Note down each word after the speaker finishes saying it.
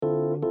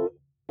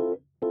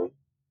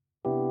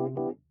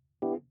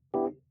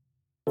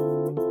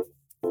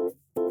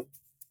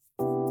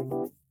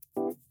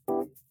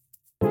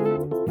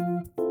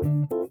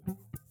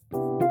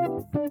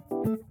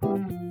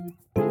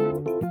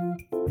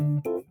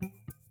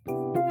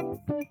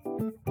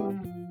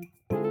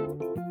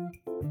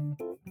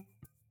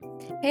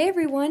Hey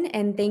everyone,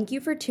 and thank you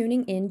for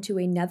tuning in to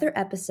another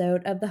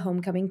episode of the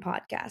Homecoming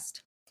Podcast.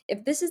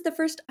 If this is the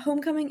first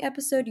Homecoming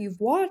episode you've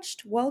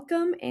watched,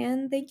 welcome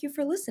and thank you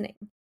for listening.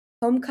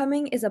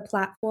 Homecoming is a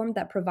platform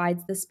that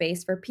provides the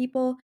space for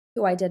people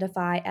who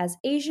identify as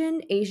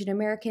Asian, Asian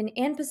American,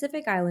 and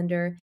Pacific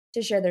Islander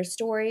to share their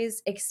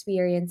stories,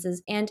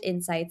 experiences, and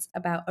insights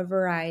about a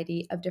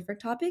variety of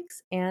different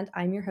topics. And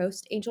I'm your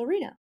host, Angel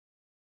Rena.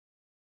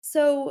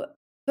 So,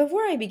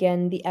 before I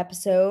begin the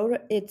episode,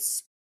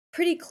 it's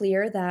pretty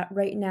clear that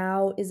right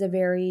now is a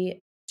very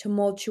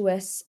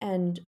tumultuous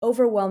and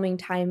overwhelming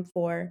time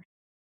for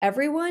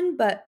everyone,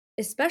 but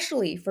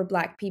especially for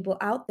Black people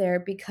out there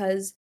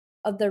because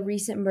of the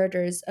recent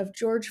murders of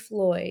George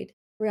Floyd,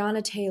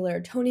 Breonna Taylor,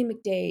 Tony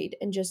McDade,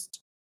 and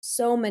just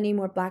so many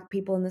more Black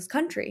people in this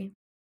country.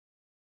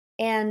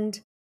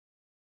 And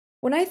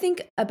when I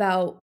think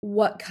about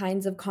what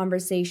kinds of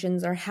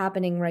conversations are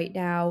happening right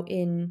now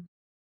in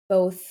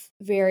both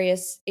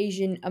various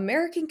Asian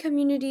American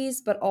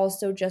communities, but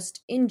also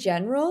just in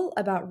general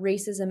about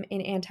racism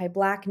and anti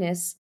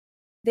Blackness,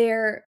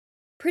 they're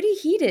pretty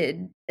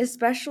heated,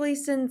 especially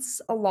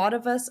since a lot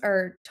of us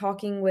are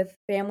talking with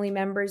family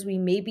members we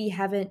maybe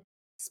haven't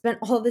spent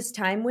all this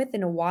time with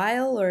in a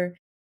while, or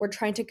we're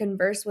trying to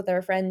converse with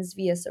our friends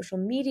via social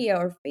media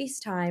or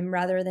FaceTime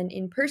rather than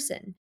in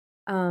person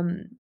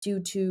due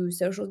to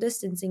social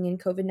distancing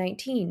and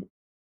COVID-19.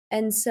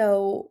 And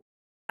so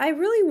I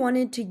really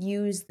wanted to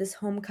use this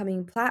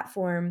homecoming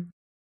platform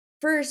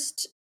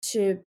first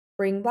to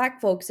bring Black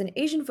folks and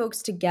Asian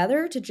folks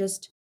together to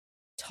just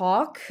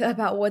talk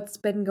about what's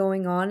been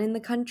going on in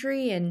the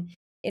country and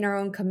in our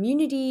own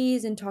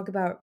communities and talk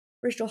about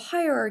racial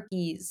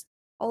hierarchies,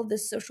 all of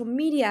this social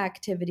media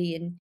activity,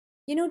 and,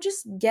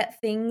 just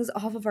get things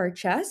off of our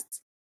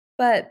chests.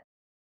 But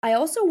I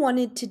also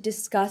wanted to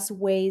discuss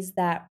ways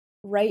that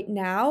right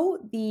now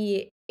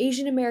the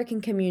Asian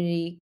American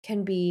community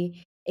can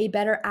be a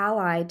better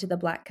ally to the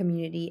Black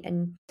community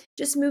and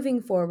just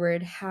moving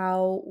forward,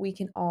 how we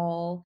can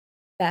all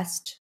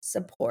best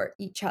support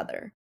each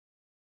other.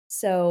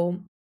 So,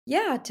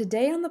 yeah,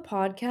 today on the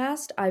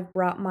podcast, I've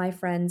brought my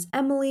friends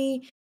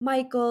Emily,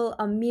 Michael,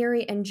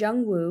 Amiri, and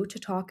Jungwoo to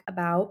talk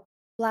about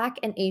Black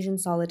and Asian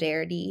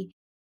solidarity.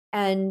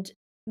 And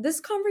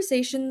this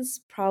conversation's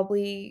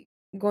probably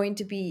going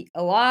to be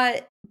a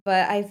lot,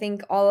 but I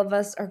think all of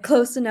us are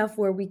close enough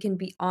where we can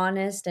be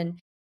honest and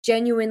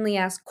genuinely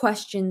ask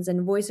questions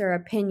and voice our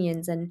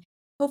opinions. And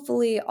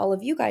hopefully, all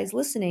of you guys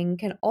listening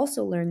can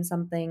also learn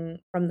something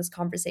from this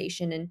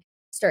conversation and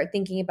start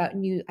thinking about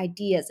new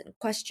ideas and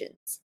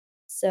questions.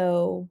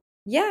 So,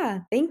 yeah,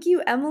 thank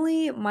you,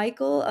 Emily,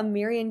 Michael,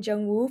 Amiri, and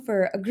Jungwoo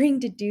for agreeing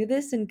to do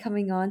this and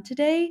coming on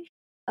today.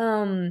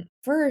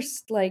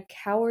 First, like,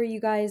 how are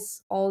you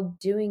guys all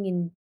doing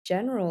in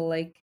general?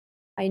 Like,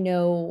 I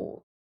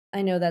know,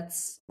 I know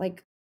that's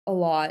like a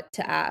lot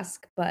to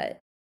ask, but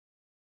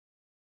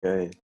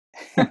Good.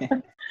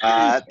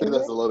 I think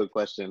that's a loaded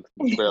question.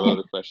 It's a very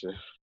loaded question.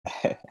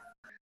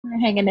 We're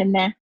hanging in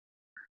there.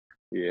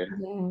 Yeah.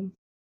 yeah.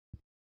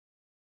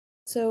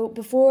 So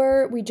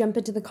before we jump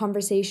into the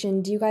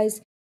conversation, do you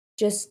guys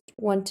just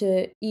want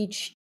to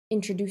each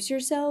introduce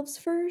yourselves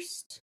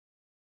first?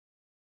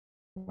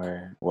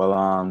 Well,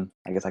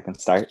 I guess I can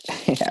start.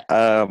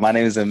 My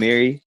name is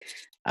Amiri.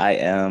 I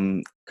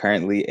am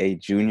currently a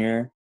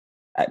junior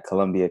at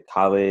Columbia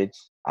College.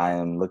 I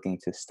am looking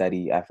to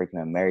study African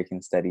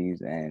American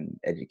studies and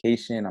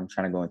education. I'm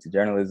trying to go into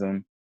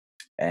journalism.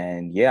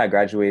 And yeah, I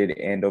graduated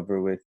Andover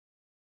with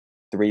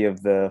 3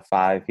 of the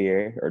 5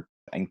 here, or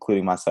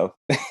including myself,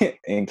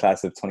 in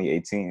class of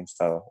 2018.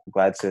 So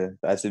glad to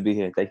be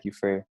here. Thank you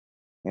for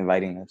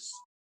inviting us.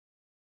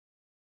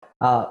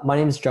 My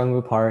name is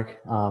Jungwoo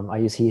Park. I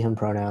use he, him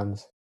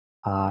pronouns.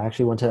 I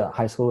actually went to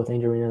high school with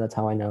Angelina. That's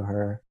how I know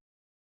her.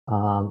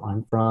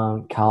 I'm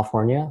from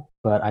California,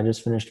 but I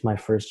just finished my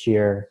first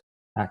year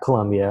at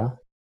Columbia.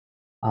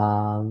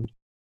 I'm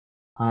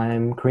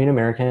Korean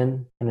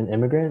American and an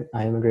immigrant.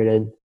 I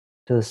immigrated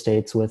to the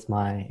States with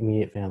my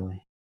immediate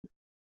family.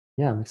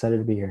 Yeah, I'm excited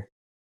to be here.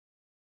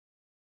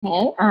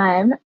 Hey,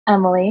 I'm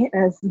Emily,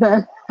 as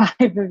the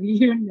 5 of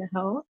you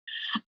know.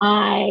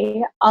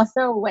 I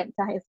also went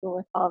to high school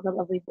with all the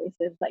lovely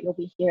voices that you'll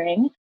be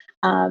hearing.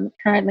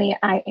 Currently,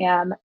 I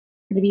am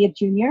going to be a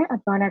junior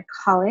at Barnard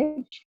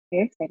College.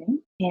 Very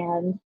exciting.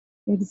 And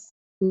we're just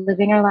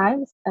living our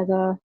lives as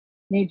a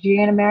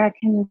Nigerian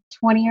American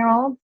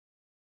 20-year-old,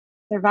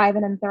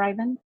 surviving and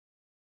thriving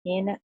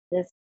in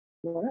this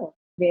world.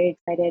 Very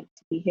excited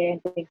to be here,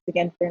 and thanks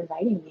again for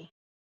inviting me.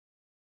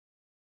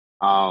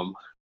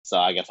 So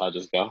I guess I'll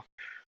just go.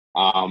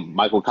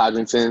 Michael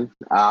Codrington.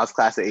 I was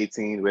class of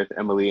 18 with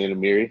Emily and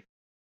Amiri.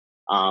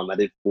 I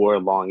did 4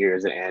 long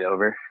years at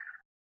Andover.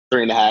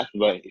 3.5,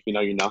 but if you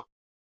know, you know.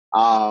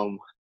 I'm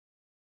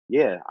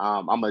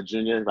a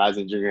junior,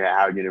 rising junior at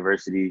Howard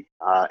University,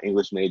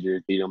 English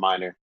major, theater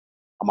minor.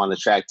 I'm on the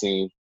track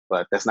team,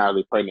 but that's not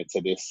really pertinent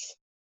to this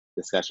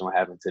discussion we're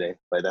having today.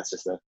 But that's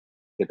just a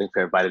good thing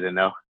for everybody to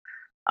know.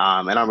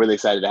 And I'm really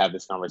excited to have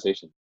this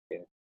conversation.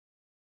 Yeah.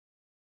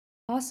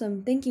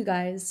 Awesome. Thank you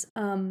guys.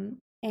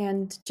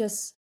 and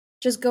just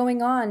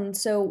going on.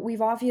 So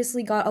we've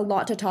obviously got a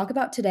lot to talk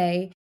about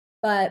today,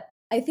 but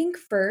I think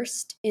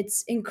first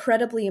it's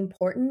incredibly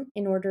important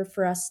in order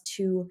for us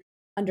to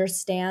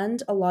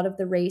understand a lot of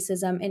the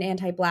racism and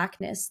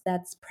anti-blackness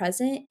that's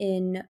present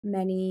in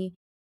many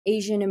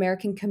Asian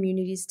American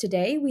communities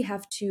today. We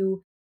have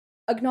to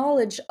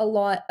acknowledge a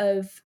lot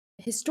of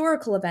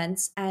historical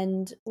events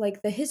and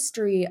like the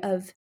history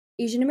of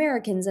Asian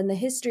Americans and the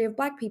history of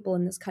Black people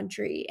in this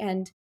country.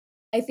 And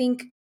I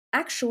think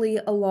actually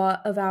a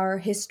lot of our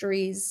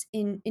histories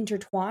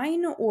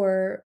intertwine,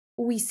 or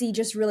we see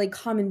just really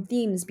common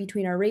themes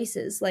between our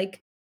races.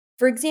 Like,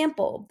 for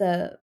example,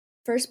 the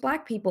first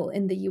Black people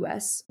in the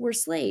US were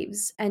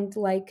slaves, and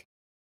like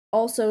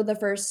also the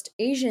first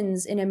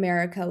Asians in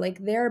America,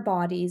 like their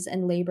bodies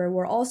and labor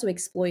were also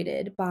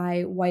exploited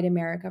by white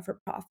America for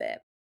profit.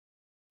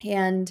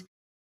 And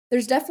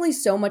there's definitely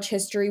so much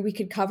history we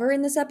could cover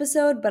in this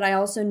episode, but I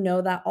also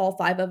know that all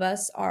five of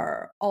us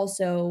are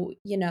also,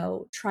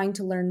 trying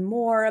to learn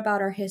more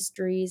about our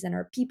histories and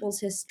our people's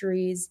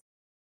histories.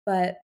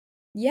 But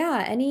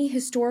yeah, any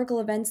historical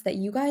events that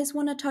you guys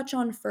want to touch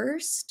on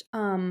first,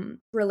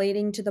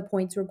 relating to the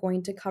points we're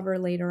going to cover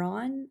later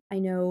on? I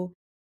know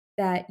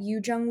that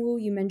you,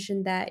 Jungwoo, you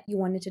mentioned that you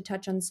wanted to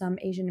touch on some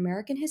Asian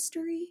American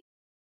history.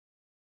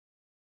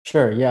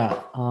 Sure, yeah.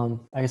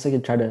 I guess I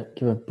could try to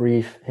give a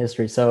brief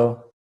history.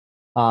 So,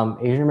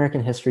 Asian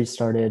American history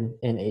started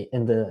in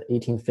the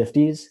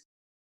 1850s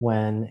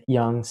when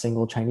young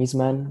single Chinese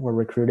men were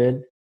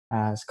recruited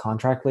as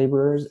contract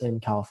laborers in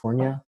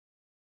California.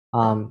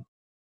 Um,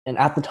 and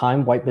at the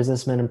time, white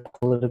businessmen and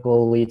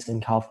political elites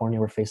in California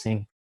were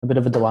facing a bit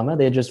of a dilemma.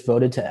 They had just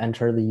voted to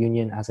enter the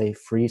Union as a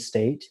free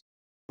state,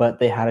 but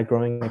they had a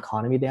growing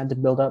economy they had to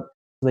build up.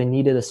 So they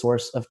needed a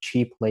source of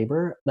cheap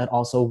labor that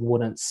also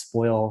wouldn't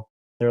spoil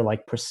their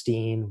like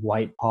pristine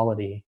white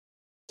polity.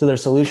 So their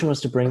solution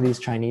was to bring these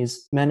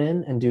Chinese men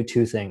in and do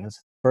two things.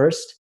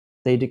 First,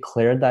 they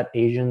declared that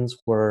Asians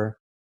were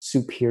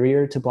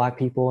superior to Black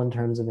people in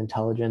terms of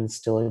intelligence,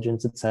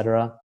 diligence,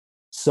 etc.,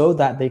 so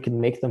that they could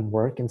make them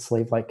work in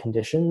slave-like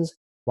conditions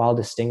while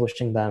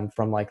distinguishing them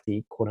from like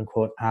the quote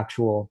unquote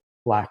actual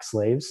Black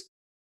slaves.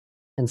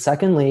 And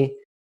secondly,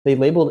 they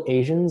labeled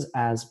Asians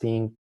as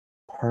being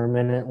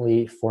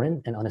permanently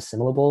foreign and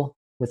unassimilable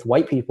with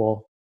white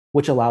people,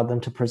 which allowed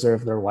them to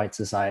preserve their white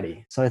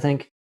society. So I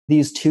think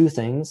these two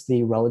things,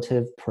 the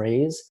relative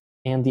praise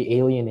and the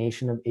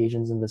alienation of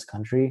Asians in this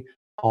country,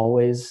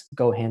 always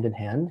go hand in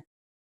hand.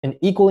 And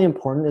equally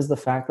important is the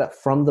fact that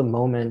from the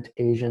moment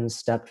Asians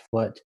stepped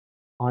foot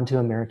onto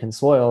American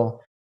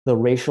soil, the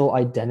racial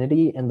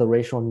identity and the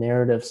racial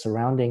narrative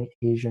surrounding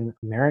Asian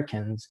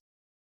Americans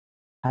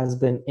has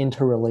been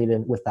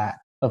interrelated with that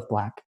of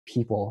Black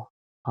people.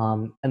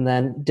 And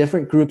then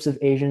different groups of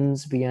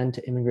Asians began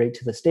to immigrate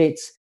to the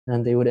States, and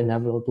then they would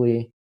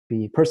inevitably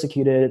be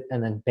persecuted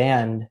and then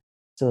banned,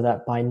 so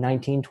that by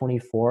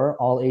 1924,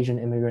 all Asian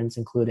immigrants,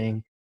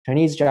 including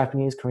Chinese,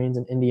 Japanese, Koreans,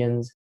 and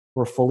Indians,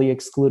 were fully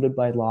excluded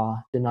by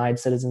law, denied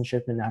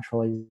citizenship and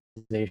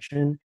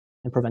naturalization,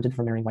 and prevented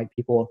from marrying white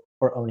people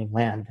or owning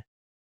land.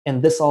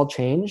 And this all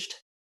changed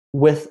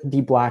with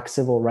the Black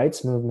Civil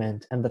Rights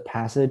Movement and the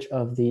passage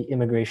of the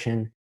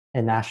Immigration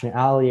and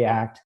Nationality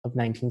Act of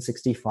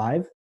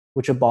 1965,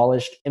 which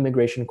abolished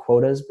immigration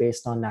quotas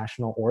based on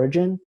national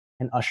origin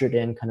and ushered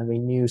in kind of a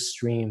new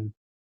stream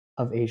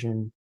of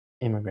Asian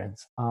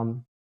immigrants.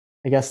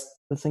 I guess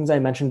the things I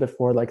mentioned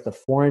before, like the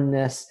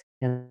foreignness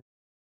and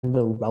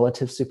the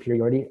relative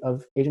superiority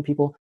of Asian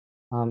people,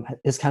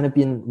 has kind of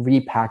been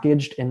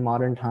repackaged in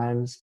modern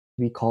times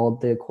to be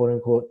called the quote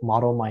unquote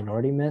model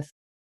minority myth.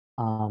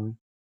 And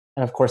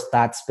of course,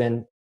 that's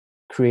been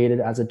created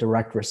as a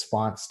direct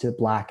response to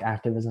Black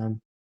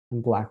activism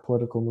and Black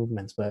political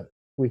movements, but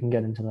we can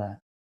get into that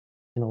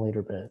in a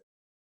later bit.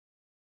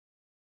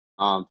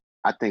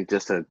 I think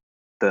just to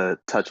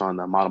touch on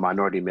the model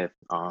minority myth,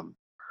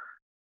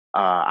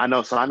 I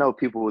know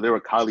people, there were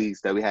colleagues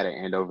that we had at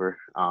Andover.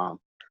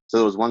 So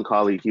there was one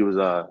colleague, he was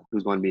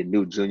going to be a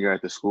new junior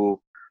at the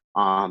school.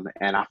 And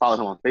I followed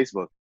him on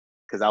Facebook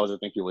because I was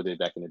thinking what they did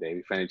back in the day.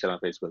 We friended each other on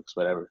Facebook,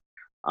 whatever.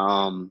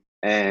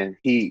 And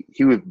he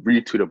would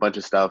retweet a bunch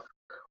of stuff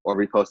or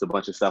repost a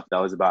bunch of stuff that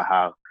was about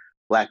how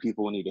Black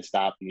people need to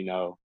stop,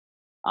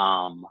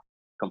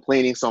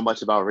 complaining so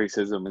much about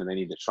racism, and they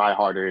need to try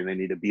harder, and they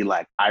need to be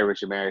like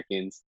Irish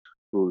Americans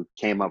who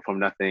came up from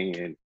nothing,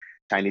 and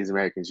Chinese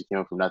Americans who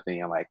came up from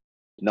nothing, and like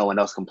no one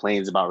else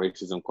complains about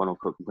racism, quote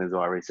unquote, complains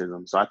about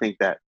racism. So I think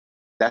that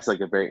that's like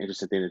a very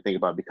interesting thing to think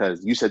about,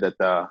 because you said that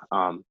the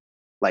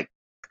like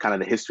kind of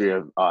the history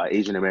of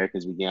Asian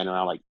Americans began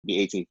around like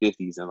the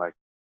 1850s, and like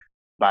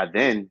by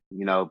then,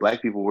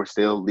 Black people were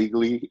still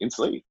legally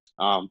enslaved.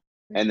 And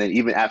then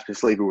even after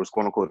slavery was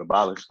quote unquote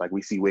abolished, like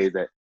we see ways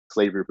that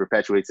slavery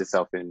perpetuates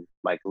itself in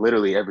like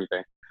literally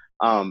everything.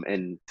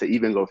 And to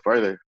even go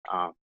further,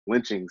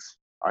 lynchings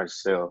are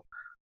still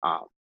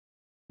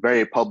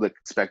very public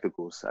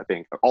spectacles, I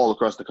think, all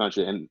across the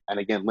country. And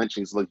again,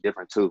 lynchings look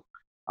different too.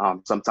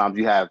 Sometimes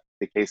you have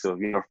the case of,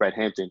 Fred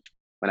Hampton,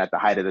 when at the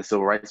height of the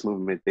civil rights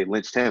movement, they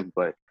lynched him,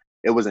 but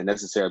it wasn't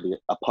necessarily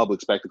a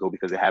public spectacle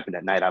because it happened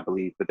at night, I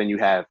believe. But then you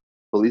have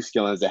police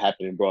killings that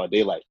happen in broad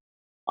daylight,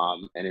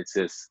 and it's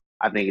just,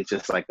 I think it's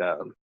just like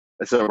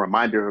it's a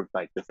reminder of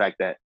like the fact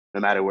that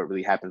no matter what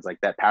really happens, like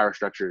that power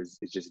structure is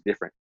just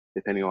different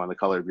depending on the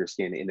color of your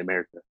skin in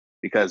America.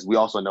 Because we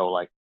also know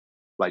like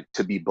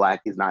to be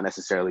black is not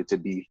necessarily to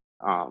be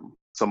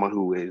someone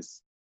who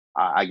is,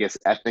 I guess,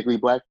 ethnically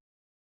black.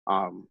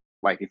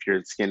 Like if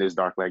your skin is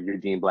dark, like you're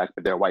deemed black,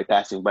 but there are white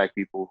passing black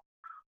people,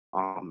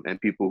 and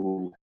people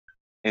who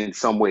in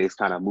some ways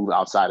kind of move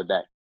outside of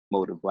that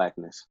mode of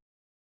blackness.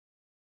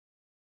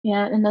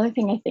 Yeah, another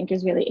thing I think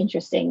is really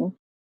interesting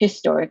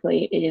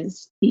historically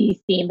is the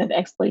theme of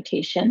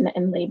exploitation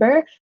and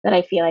labor that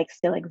I feel like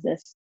still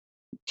exists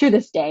to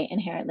this day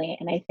inherently.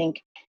 And I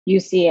think you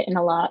see it in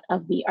a lot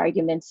of the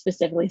arguments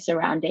specifically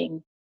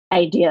surrounding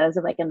ideas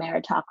of like a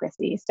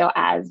meritocracy. So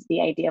as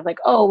the idea of like,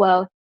 oh,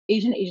 well,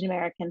 Asian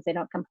Americans, they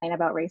don't complain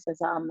about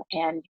racism,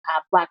 and you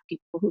have Black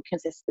people who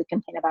consistently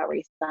complain about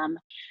racism.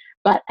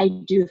 But I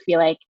do feel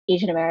like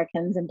Asian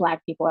Americans and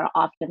Black people are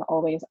often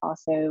always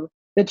also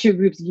the two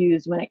groups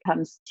used when it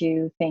comes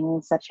to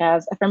things such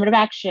as affirmative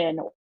action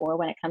or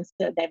when it comes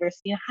to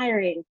diversity in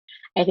hiring.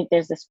 I think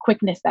there's this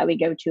quickness that we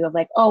go to of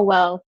like, oh,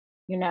 well,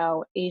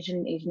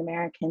 Asian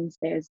Americans,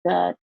 there's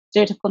the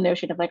stereotypical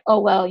notion of like, oh,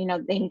 well,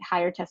 they need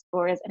higher test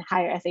scores and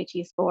higher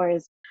SAT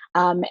scores,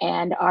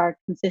 and are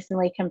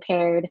consistently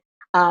compared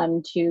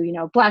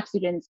to, Black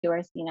students who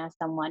are seen as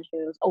someone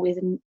who's always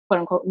in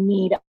quote unquote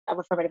need of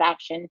affirmative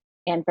action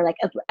and for like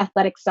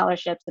athletic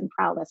scholarships and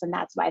prowess, and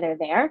that's why they're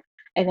there.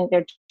 I think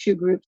they're two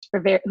groups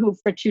who,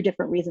 for two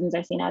different reasons,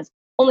 are seen as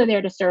only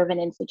there to serve an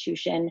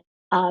institution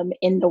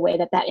in the way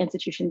that that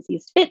institution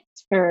sees fit.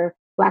 For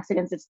Black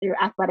students, it's through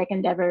athletic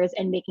endeavors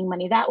and making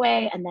money that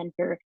way, and then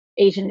for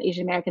Asian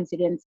American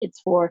students,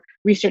 it's for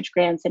research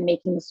grants and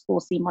making the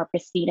school seem more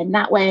pristine in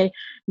that way.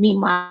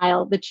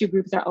 Meanwhile, the two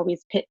groups are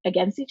always pit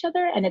against each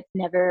other, and it's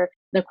never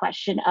the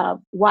question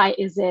of why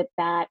is it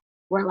that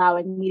we're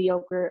allowing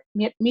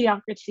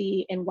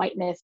mediocrity and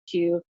whiteness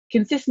to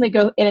consistently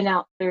go in and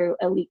out through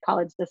elite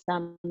college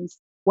systems,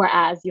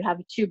 whereas you have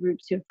two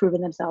groups who have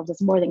proven themselves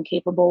as more than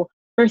capable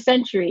for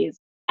centuries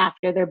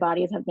after their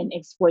bodies have been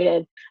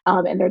exploited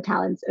and their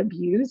talents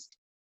abused,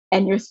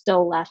 and you're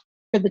still left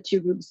for the two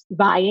groups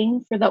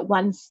vying for that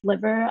one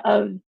sliver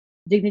of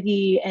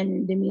dignity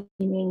and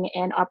demeaning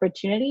and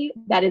opportunity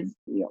that is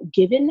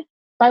given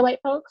by white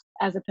folks,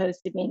 as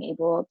opposed to being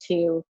able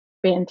to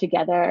band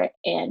together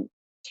and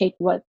take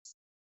what's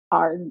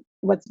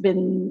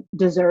been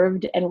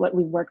deserved and what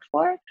we've worked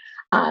for.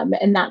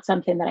 And that's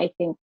something that I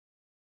think,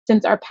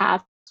 since our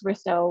paths were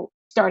so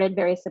started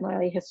very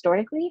similarly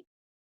historically,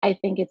 I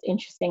think it's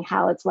interesting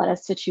how it's led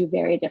us to two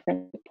very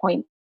different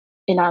points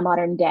in our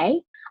modern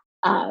day.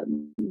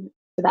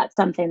 So that's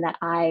something that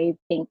I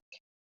think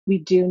we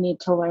do need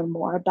to learn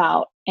more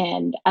about.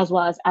 And as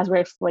well as we're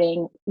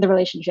exploring the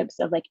relationships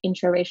of like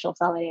intraracial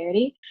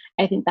solidarity,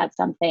 I think that's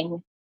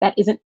something that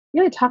isn't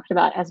really talked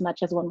about as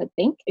much as one would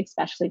think,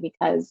 especially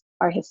because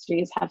our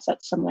histories have such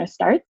similar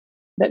starts,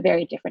 but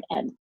very different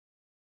ends.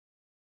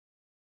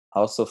 I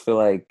also feel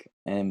like,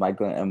 and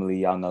Michael and Emily,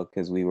 y'all know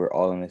because we were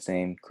all in the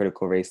same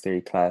critical race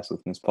theory class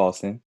with Ms.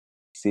 Paulson,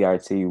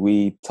 CRT.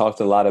 We talked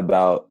a lot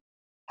about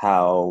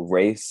how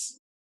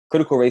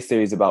critical race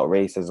theory is about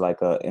race as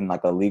in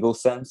a legal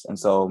sense. And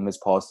so Ms.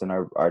 Paulson,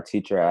 our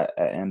teacher at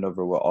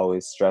Andover, will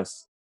always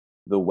stress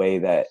the way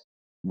that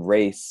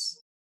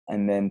race,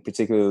 and then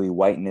particularly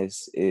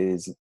whiteness,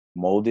 is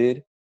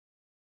molded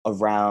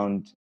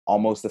around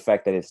almost the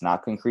fact that it's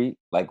not concrete.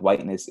 Like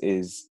whiteness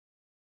is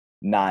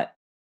not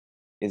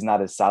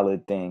a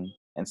solid thing.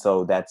 And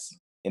so that's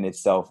in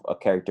itself a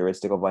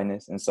characteristic of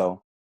whiteness. And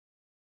so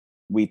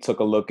we took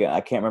a look at, I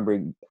can't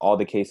remember all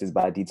the cases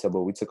by detail,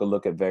 but we took a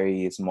look at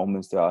various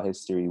moments throughout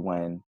history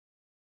when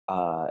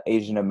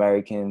Asian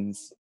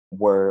Americans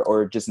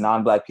or just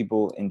non-Black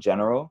people in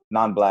general,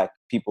 non-Black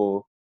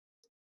people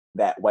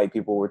that white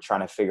people were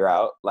trying to figure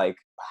out like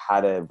how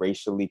to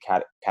racially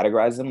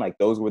categorize them. Like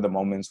those were the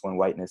moments when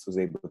whiteness was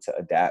able to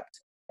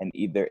adapt and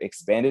either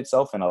expand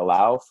itself and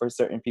allow for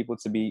certain people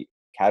to be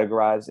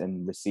categorized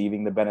and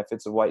receiving the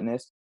benefits of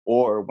whiteness,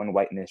 or when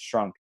whiteness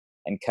shrunk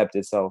and kept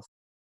itself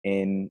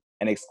in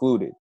and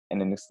excluded in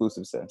an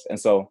exclusive sense. And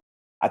so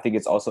I think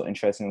it's also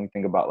interesting when we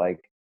think about like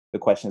the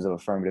questions of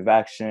affirmative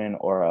action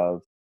or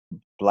of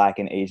Black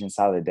and Asian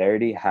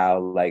solidarity, how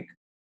like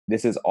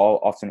this is all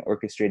often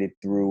orchestrated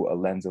through a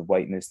lens of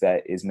whiteness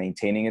that is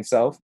maintaining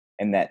itself,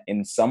 and that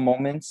in some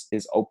moments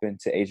is open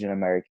to Asian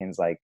Americans,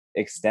 like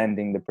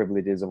extending the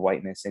privileges of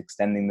whiteness,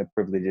 extending the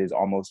privileges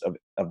almost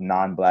of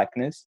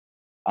non-Blackness.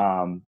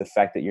 The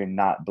fact that you're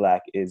not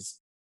Black is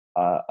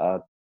a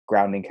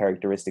grounding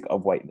characteristic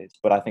of whiteness.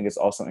 But I think it's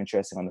also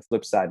interesting on the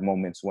flip side,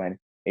 moments when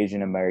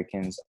Asian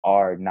Americans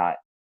are not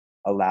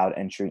allowed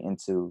entry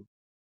into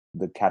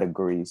the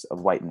categories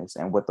of whiteness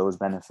and what those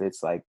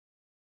benefits, like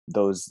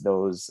those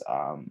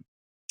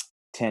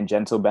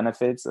tangential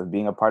benefits of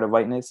being a part of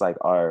whiteness, like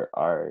are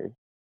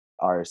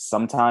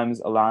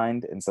sometimes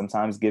aligned and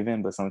sometimes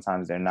given, but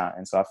sometimes they're not.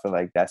 And so I feel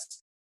like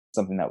that's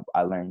something that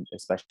I learned,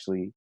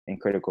 especially in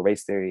critical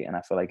race theory, and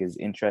I feel like is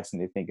interesting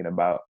to thinking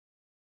about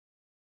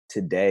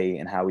today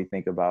and how we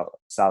think about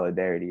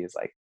solidarity is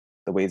like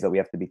the ways that we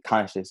have to be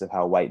conscious of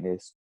how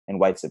whiteness and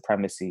white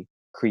supremacy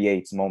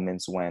creates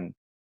moments when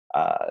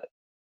uh,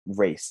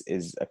 race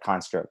is a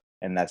construct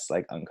and that's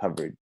like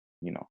uncovered,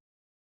 you know.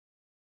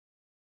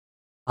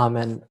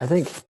 And I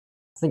think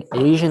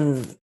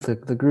Asian,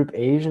 the group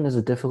Asian is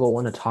a difficult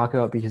one to talk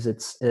about because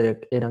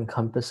it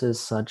encompasses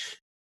such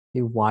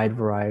a wide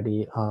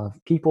variety of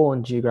people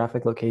and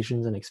geographic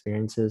locations and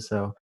experiences.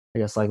 So I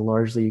guess like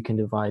largely you can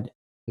divide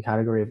the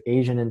category of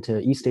Asian into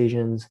East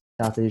Asians,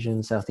 South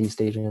Asians,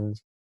 Southeast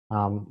Asians,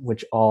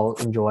 which all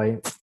enjoy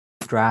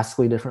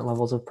drastically different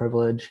levels of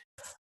privilege.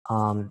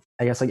 I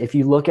guess like if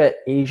you look at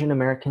Asian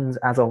Americans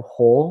as a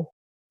whole,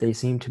 they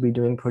seem to be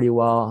doing pretty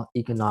well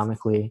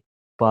economically,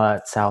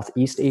 but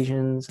Southeast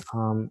Asians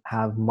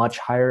have much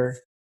higher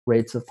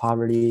rates of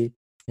poverty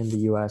in the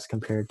U.S.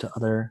 compared to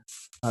other,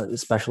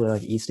 especially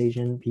like East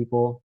Asian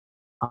people.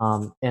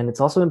 And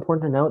it's also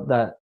important to note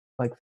that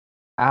like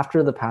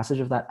after the passage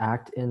of that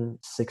act in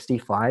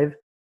 '65,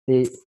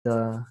 the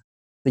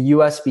the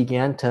U.S.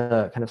 began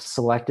to kind of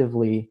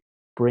selectively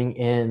bring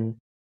in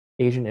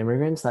Asian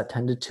immigrants that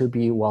tended to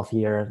be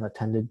wealthier, that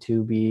tended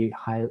to be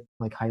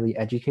highly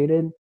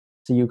educated.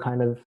 So you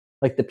kind of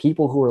like the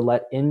people who were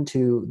let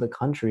into the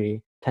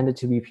country tended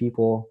to be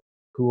people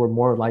who were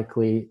more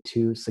likely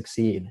to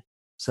succeed.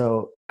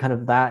 So kind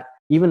of that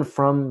even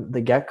from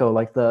the get-go,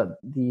 like the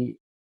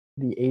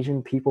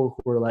Asian people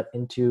who were let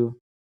into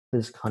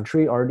this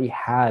country already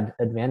had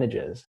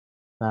advantages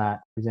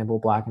that, for example,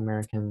 Black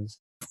Americans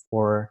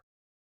or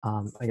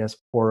I guess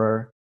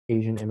poorer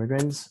Asian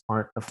immigrants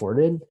aren't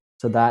afforded.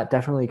 So that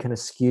definitely kind of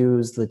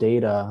skews the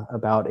data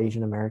about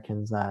Asian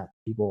Americans that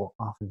people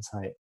often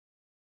cite.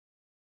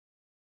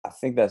 I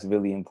think that's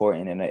really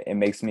important, and it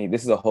makes me.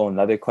 This is a whole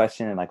nother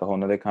question and like a whole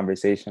nother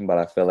conversation. But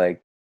I feel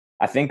like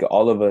I think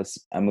all of us,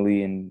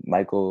 Emily and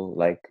Michael,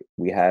 like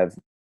we have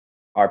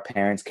our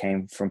parents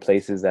came from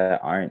places that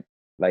aren't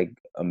like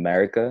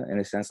America in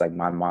a sense. Like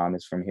my mom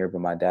is from here,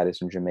 but my dad is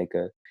from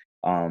Jamaica,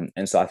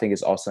 and so I think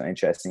it's also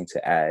interesting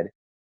to add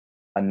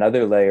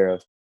another layer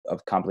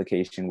of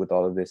complication with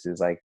all of this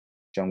is like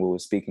Jungwoo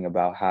was speaking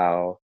about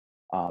how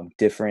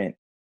different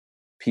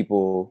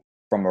people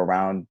from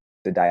around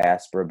the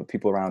diaspora, but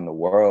people around the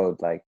world,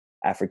 like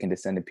African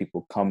descended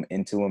people, come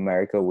into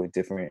America with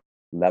different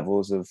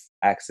levels of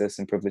access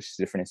and privilege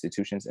to different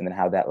institutions, and then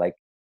how that like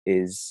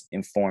is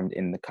informed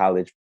in the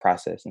college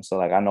process. And so,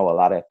 like, I know a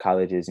lot of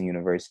colleges and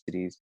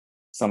universities,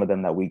 some of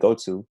them that we go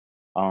to,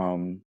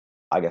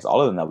 I guess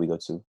all of them that we go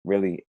to,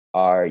 really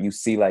are you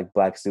see like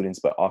Black students,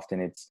 but often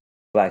it's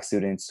Black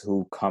students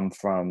who come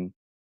from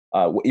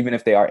even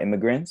if they are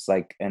immigrants,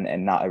 like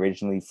and not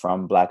originally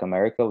from Black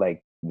America,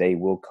 like they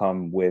will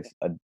come with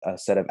a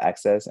set of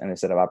access and a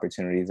set of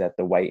opportunities that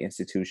the white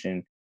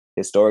institution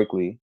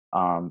historically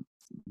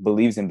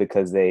believes in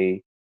because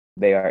they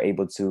are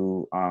able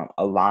to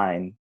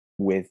align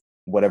with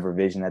whatever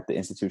vision that the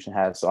institution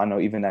has. So I know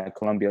even at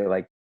Columbia,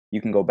 like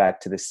you can go back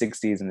to the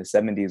 60s and the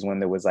 70s when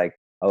there was like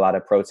a lot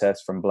of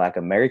protests from Black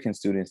American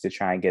students to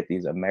try and get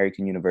these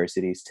American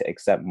universities to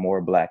accept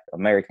more Black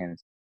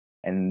Americans.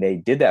 And they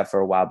did that for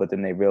a while, but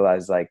then they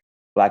realized like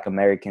Black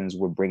Americans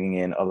were bringing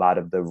in a lot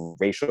of the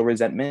racial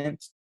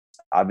resentment,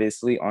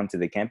 obviously, onto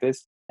the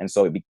campus. And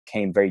so it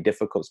became very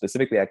difficult,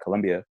 specifically at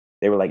Columbia.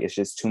 They were like, it's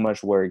just too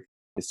much work.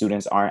 The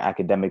students aren't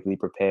academically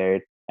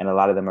prepared. And a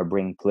lot of them are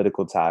bringing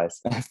political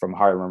ties from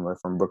Harlem or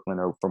from Brooklyn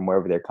or from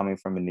wherever they're coming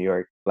from in New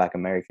York, Black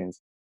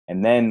Americans.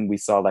 And then we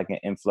saw like an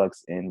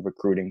influx in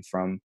recruiting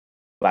from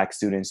Black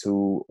students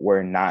who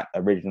were not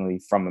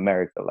originally from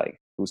America, like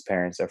whose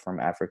parents are from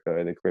Africa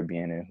or the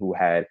Caribbean and who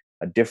had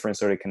a different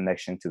sort of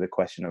connection to the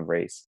question of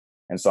race.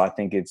 And so I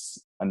think it's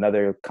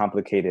another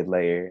complicated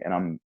layer.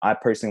 And I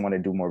personally want to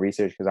do more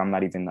research because I'm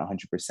not even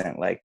 100%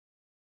 like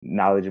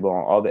knowledgeable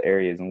on all the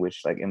areas in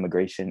which like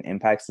immigration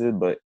impacts it.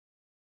 But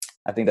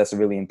I think that's a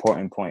really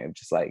important point of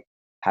just like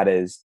how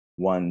does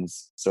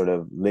one's sort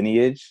of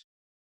lineage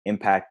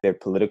impact their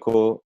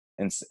political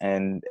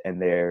and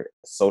their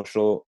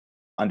social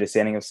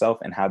understanding of self,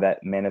 and how that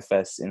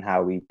manifests in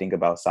how we think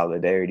about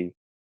solidarity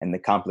and the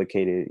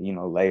complicated, you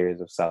know, layers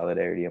of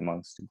solidarity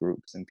amongst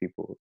groups and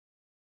people.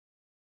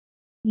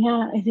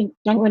 Yeah, I think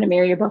Jungwon and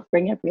Mary both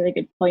bring up really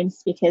good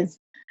points because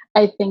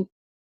I think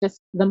just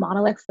the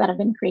monoliths that have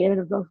been created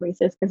of both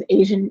races, because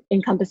Asian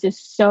encompasses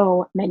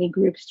so many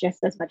groups just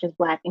as much as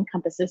Black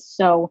encompasses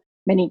so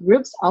many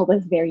groups, all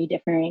with very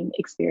differing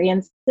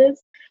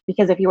experiences.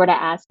 Because if you were to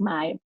ask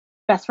my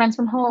best friends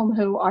from home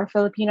who are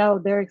Filipino,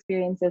 their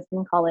experiences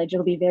in college,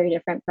 it'll be very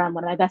different from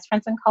one of my best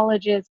friends in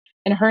colleges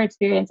and her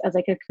experience as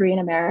like a Korean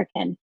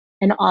American.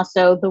 And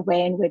also the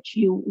way in which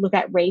you look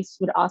at race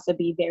would also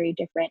be very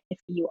different if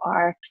you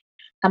are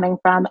coming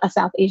from a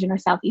South Asian or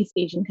Southeast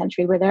Asian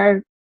country where there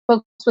are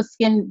folks with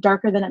skin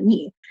darker than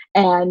me,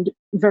 and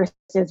versus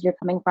you're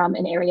coming from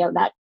an area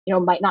that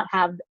might not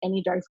have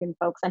any dark skinned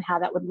folks, and how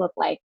that would look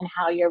like and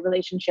how your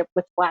relationship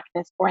with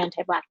Blackness or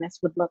anti-Blackness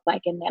would look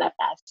like and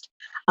manifest.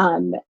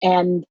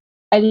 And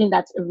I think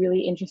that's a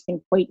really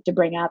interesting point to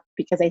bring up,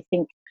 because I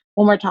think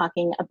when we're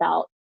talking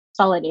about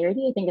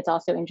solidarity, I think it's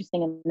also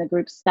interesting in the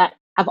groups that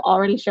have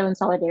already shown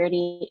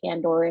solidarity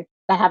and or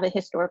that have a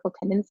historical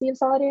tendency of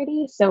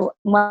solidarity. So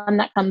one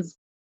that comes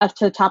up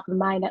to the top of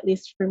mind, at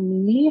least for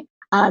me,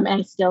 and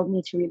I still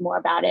need to read more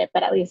about it,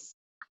 but at least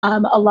a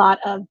lot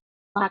of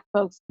Black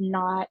folks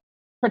not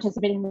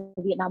participating in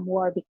the Vietnam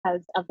War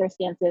because of their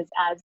stances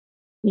as,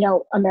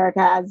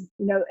 America as,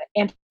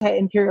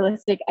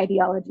 anti-imperialistic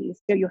ideologies.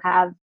 So you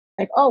have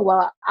like, oh,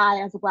 well,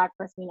 I, as a Black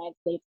person in the United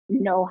States,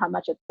 know how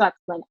much it sucks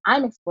when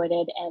I'm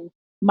exploited and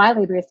my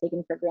labor is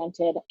taken for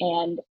granted.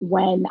 And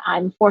when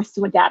I'm forced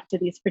to adapt to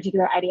these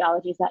particular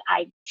ideologies that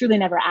I truly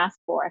never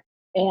asked for.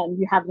 And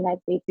you have the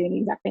United States doing the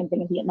exact same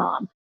thing in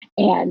Vietnam.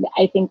 And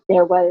I think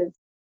there was,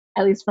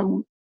 at least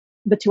from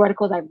the two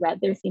articles I've read,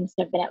 there seems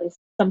to have been at least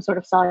some sort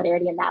of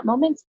solidarity in that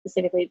moment,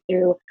 specifically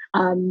through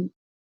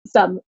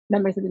some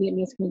members of the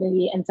Vietnamese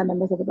community and some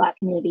members of the Black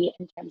community,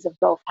 in terms of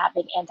both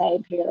having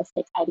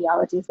anti-imperialistic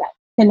ideologies that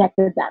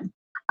connected them.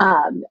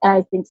 And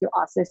I think you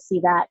also see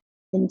that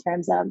in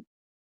terms of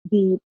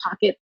the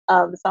pockets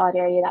of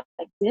solidarity that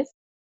exist.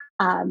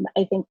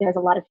 I think there's a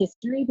lot of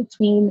history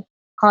between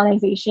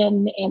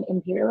colonization and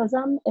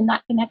imperialism in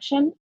that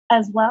connection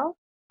as well.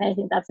 And I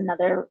think that's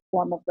another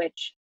form of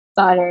which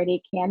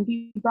solidarity can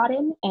be brought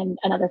in, and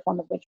another form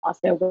of which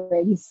also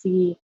where you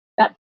see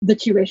that the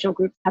two racial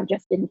groups have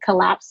just been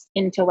collapsed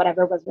into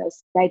whatever was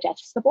most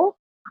digestible,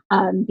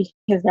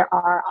 because there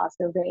are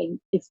also varying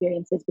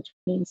experiences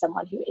between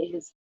someone who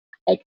is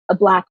like a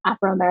Black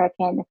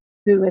Afro-American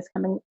who is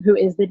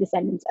the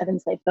descendants of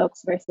enslaved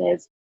folks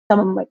versus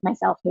someone like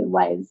myself who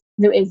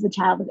is the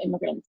child of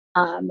immigrants,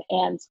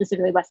 and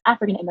specifically West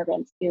African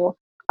immigrants who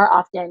are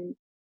often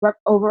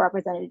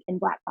overrepresented in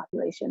Black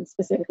populations,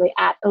 specifically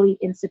at elite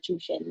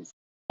institutions.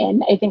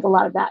 And I think a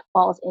lot of that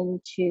falls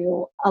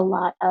into a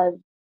lot of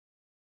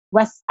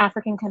West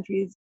African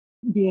countries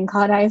being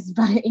colonized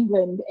by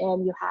England,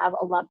 and you have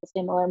a lot of the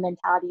similar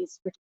mentalities,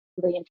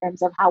 particularly in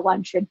terms of how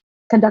one should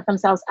conduct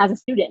themselves as a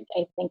student.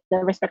 I think the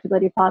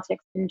respectability of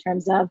politics in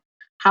terms of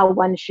how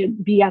one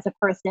should be as a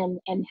person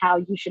and how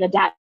you should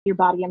adapt your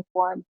body and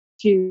form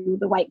to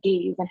the white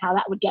gaze, and how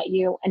that would get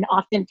you, and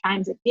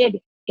oftentimes it did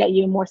get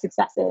you, more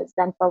successes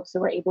than folks who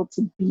were able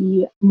to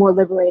be more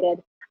liberated,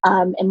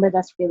 and live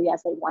as freely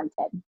as they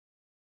wanted.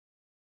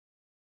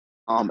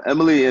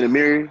 Emily and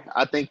Amiri,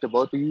 I thank the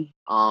both of you,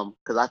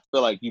 because I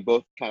feel like you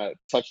both kind of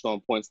touched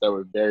on points that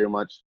were very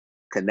much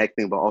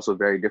connecting, but also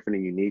very different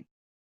and unique.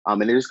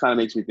 And it just kind of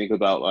makes me think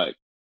about like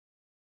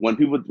when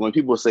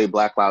people say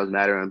Black Lives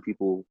Matter and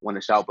people want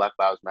to shout Black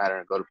Lives Matter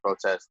and go to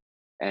protest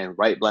and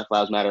write Black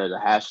Lives Matter as a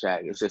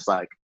hashtag. It's just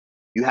like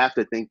you have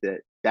to think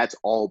that that's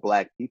all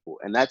Black people,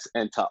 and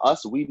to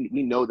us we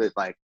know that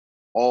like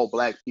all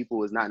Black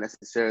people is not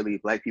necessarily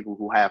Black people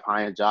who have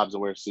high-end jobs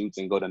and wear suits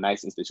and go to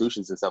nice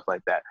institutions and stuff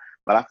like that.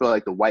 But I feel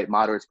like the white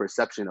moderate's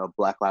perception of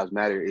Black Lives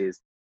Matter is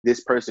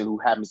this person who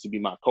happens to be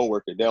my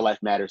coworker, their life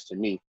matters to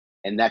me,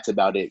 and that's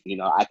about it.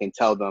 I can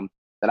tell them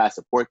that I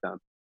support them.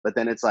 But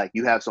then it's like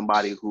you have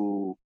somebody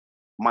who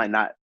might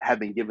not have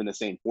been given the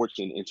same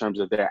fortune in terms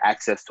of their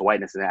access to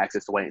whiteness and their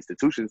access to white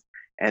institutions,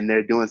 and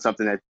they're doing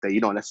something that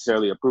you don't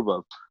necessarily approve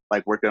of,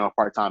 like working on a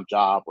part-time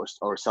job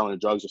or selling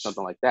drugs or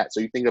something like that.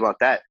 So you think about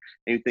that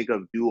and you think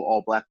of, do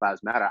all Black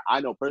Lives Matter? I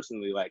know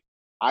personally, like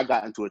I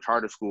got into a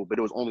charter school, but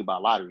it was only by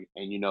lottery.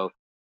 And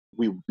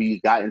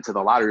we got into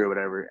the lottery or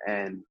whatever.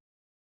 And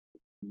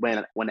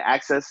when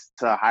access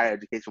to higher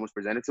education was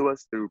presented to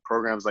us through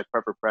programs like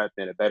Prep for Prep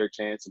and A Better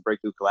Chance and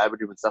Breakthrough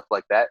Collaborative and stuff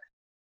like that,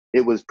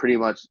 it was pretty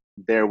much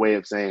their way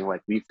of saying,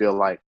 like, we feel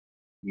like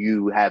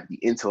you have the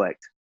intellect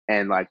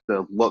and like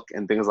the look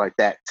and things like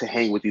that to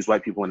hang with these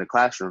white people in the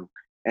classroom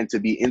and to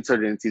be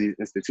inserted into these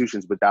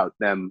institutions without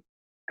them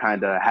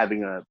kind of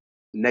having a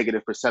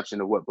negative perception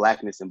of what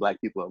Blackness and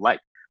Black people are like.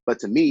 But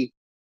to me,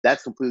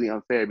 that's completely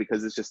unfair,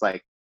 because it's just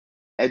like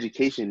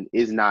education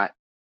is not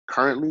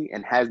currently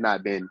and has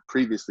not been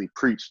previously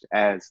preached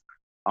as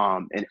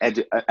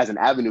as an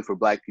avenue for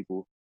Black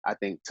people, I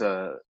think,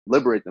 to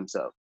liberate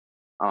themselves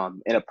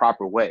in a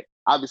proper way.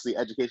 Obviously,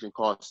 education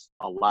costs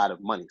a lot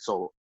of money,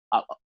 so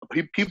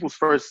people's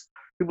first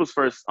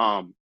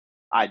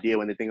idea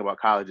when they think about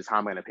college is, how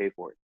am I going to pay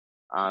for it?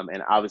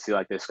 And obviously,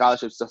 like, there's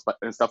scholarships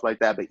and stuff like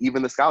that. But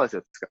even the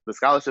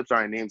scholarships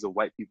are in names of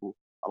white people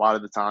a lot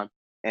of the time,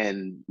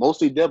 and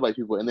mostly dead white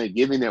people, and they're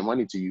giving their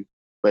money to you.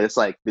 But it's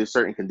like there's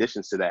certain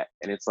conditions to that,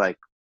 and it's like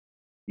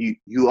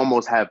you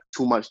almost have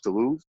too much to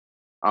lose,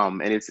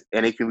 and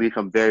it can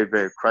become very,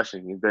 very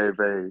crushing and very,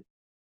 very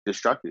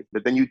destructive.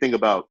 But then you think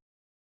about,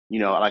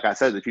 like I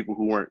said, the people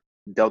who weren't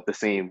dealt the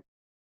same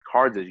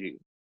cards as you,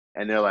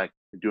 and they're like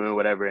doing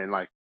whatever, and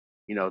like,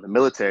 the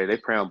military, they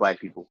prey on Black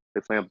people.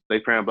 They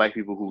prey on Black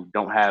people who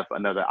don't have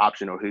another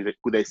option, or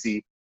who they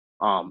see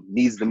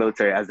needs the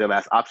military as their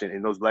last option.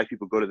 And those Black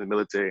people go to the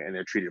military and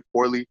they're treated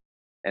poorly,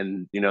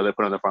 and they're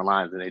put on the front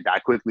lines and they die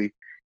quickly,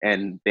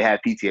 and they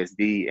have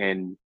PTSD.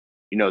 And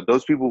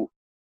those people,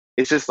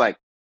 it's just like,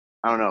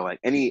 I don't know, like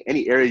any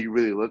area you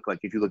really look, like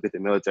if you look at the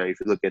military, if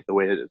you look at the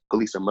way that the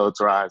police are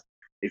militarized,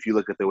 if you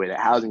look at the way that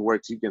housing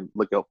works, you can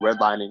look up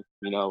redlining.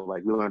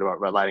 Like we learned about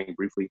redlining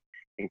briefly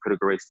in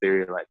critical race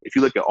theory. Like if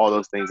you look at all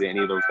those things, any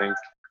of those things,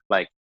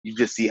 like you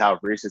just see how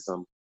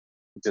racism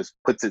just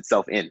puts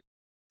itself in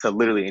to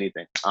literally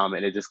anything.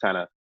 And it just kind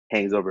of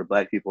hangs over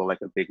Black people like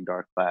a big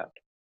dark cloud.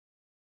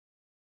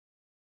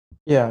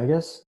 Yeah, I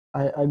guess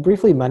I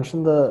briefly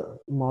mentioned the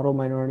model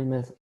minority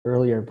myth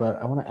earlier,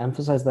 but I want to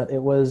emphasize that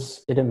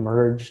it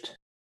emerged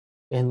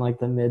in like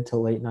the mid to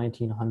late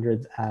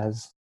 1900s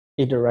as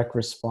a direct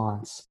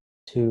response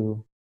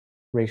to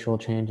racial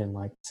change and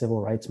like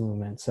civil rights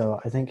movement. So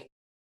I think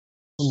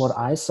from what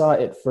I saw,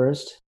 it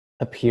first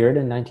appeared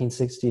in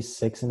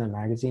 1966 in a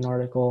magazine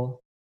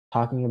article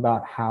talking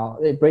about how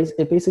it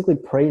basically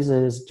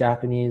praises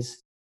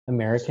Japanese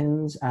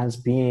Americans as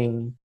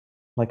being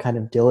like kind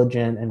of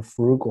diligent and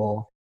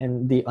frugal,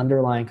 and the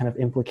underlying kind of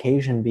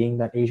implication being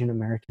that Asian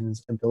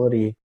Americans'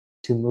 ability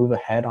to move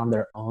ahead on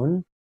their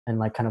own and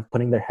like kind of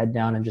putting their head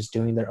down and just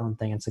doing their own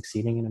thing and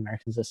succeeding in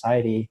American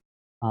society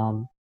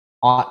um,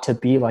 ought to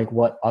be like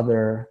what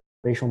other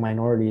racial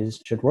minorities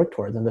should work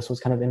towards. And this was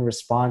kind of in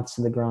response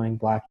to the growing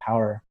Black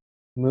Power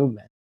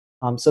movement.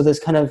 So this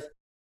kind of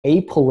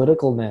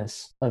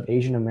apoliticalness of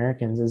Asian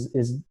Americans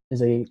is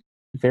a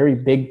very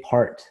big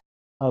part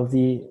of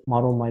the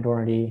model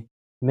minority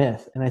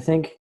myth. And I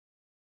think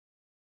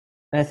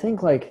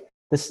like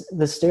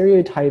the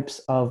stereotypes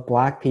of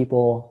Black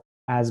people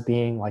as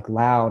being like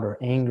loud or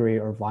angry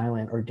or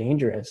violent or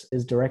dangerous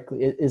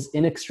is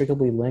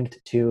inextricably linked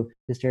to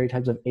the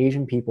stereotypes of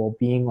Asian people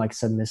being like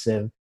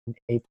submissive and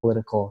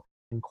apolitical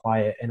and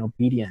quiet and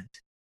obedient.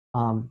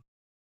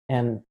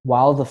 And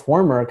while the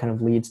former kind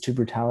of leads to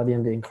brutality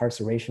and the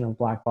incarceration of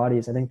Black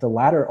bodies, I think the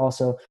latter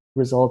also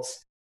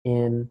results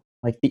in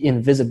like the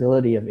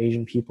invisibility of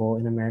Asian people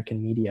in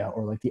American media,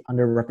 or like the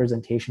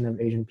underrepresentation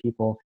of Asian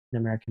people in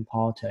American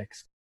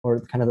politics, or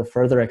kind of the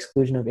further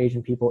exclusion of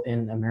Asian people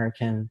in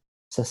American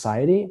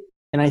society.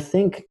 And I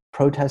think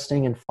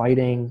protesting and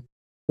fighting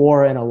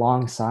for and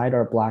alongside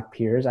our Black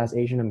peers as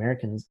Asian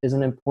Americans is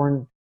an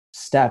important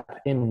step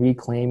in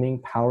reclaiming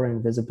power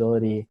and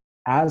visibility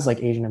as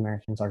like Asian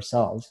Americans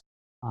ourselves.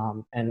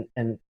 And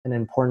an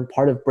important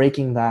part of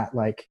breaking that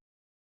like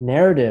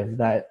narrative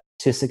that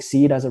to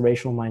succeed as a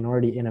racial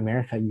minority in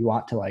America, you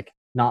ought to like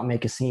not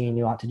make a scene.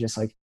 You ought to just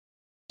like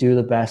do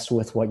the best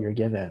with what you're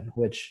given,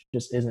 which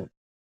just isn't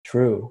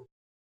true.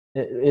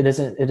 It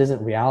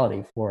isn't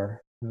reality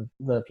for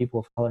the people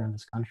of color in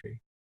this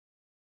country.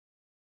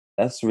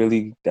 That's a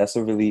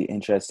really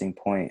interesting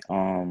point.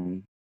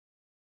 And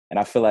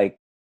I feel like,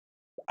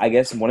 I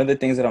guess one of the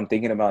things that I'm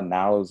thinking about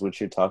now is what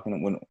you're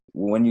talking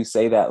when you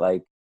say that,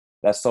 like,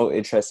 that's so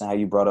interesting how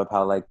you brought up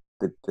how like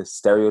the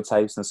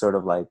stereotypes and sort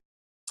of like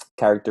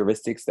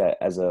characteristics that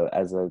as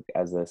a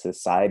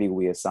society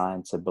we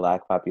assign to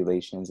Black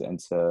populations and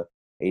to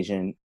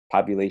Asian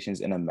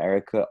populations in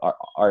America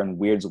are in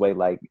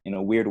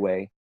a weird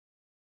way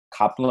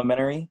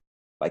complementary,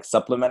 like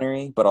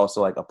supplementary, but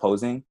also like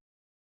opposing.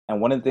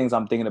 And one of the things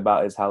I'm thinking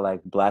about is how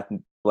like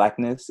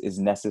blackness is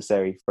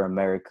necessary for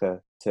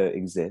America to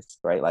exist,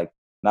 right? Like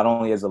not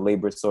only as a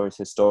labor source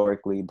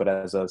historically, but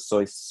as a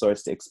source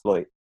to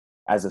exploit,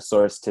 as a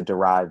source to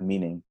derive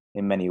meaning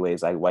in many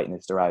ways. Like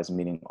whiteness derives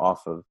meaning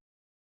off of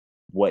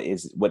what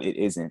it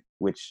isn't,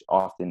 which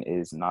often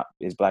is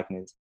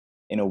blackness.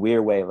 In a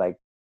weird way, like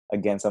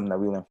again, something that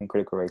we learned from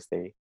critical race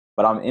theory.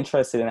 But I'm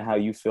interested in how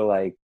you feel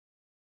like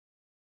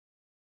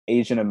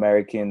Asian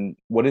American,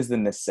 what is the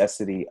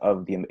necessity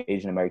of the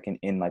Asian American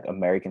in like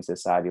American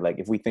society? Like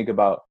if we think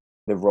about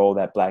the role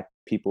that Black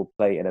people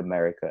play in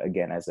America,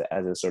 again, as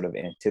a sort of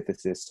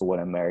antithesis to what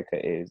America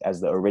is,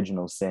 as the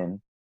original sin,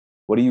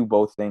 what do you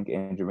both think,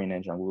 Angelina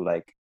and Jungwoo,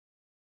 like,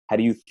 how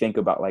do you think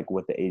about like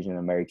what the Asian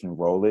American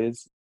role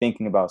is,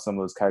 thinking about some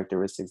of those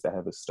characteristics that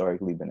have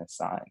historically been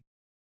assigned?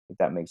 If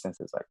that makes sense,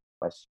 it's like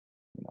question,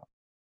 you know,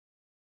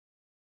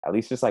 at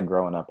least just like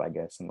growing up, I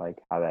guess, and like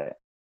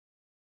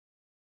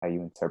how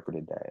you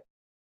interpreted that.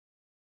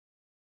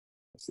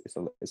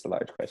 It's a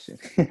large question.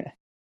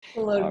 A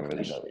loaded I don't really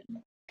question.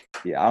 know.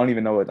 Yeah, I don't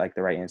even know what like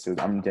the right answer is.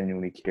 I'm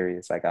genuinely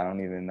curious. Like I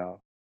don't even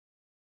know.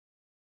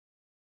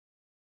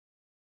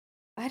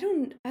 I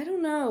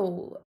don't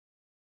know.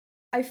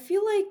 I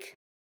feel like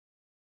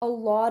a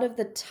lot of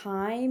the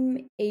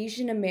time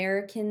Asian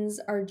Americans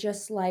are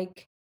just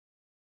like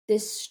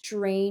this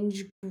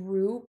strange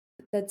group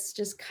that's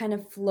just kind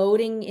of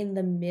floating in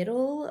the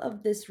middle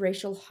of this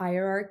racial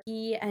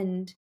hierarchy,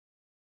 and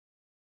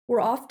we're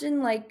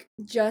often like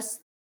just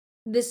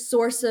this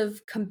source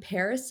of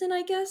comparison,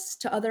 I guess,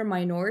 to other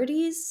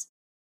minorities.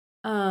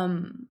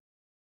 Um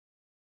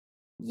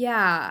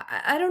yeah,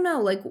 I don't know,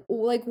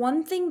 like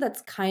one thing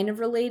that's kind of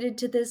related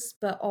to this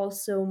but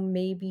also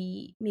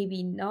maybe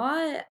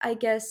not, I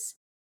guess.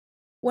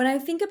 When I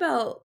think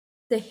about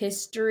the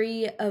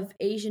history of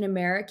Asian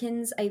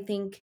Americans, I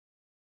think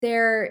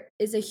there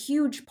is a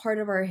huge part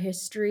of our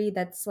history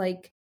that's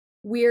like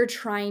we're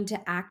trying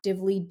to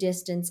actively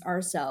distance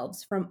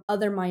ourselves from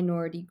other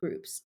minority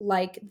groups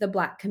like the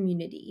Black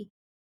community.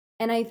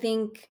 And I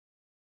think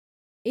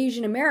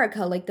Asian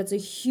America, like that's a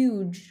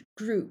huge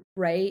group,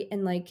 right?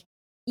 And like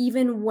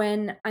even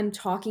when I'm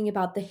talking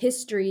about the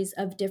histories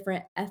of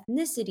different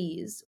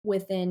ethnicities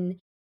within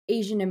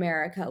Asian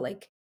America,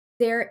 like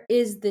there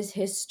is this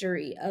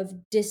history of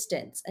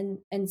distance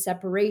and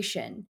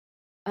separation.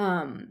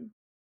 Um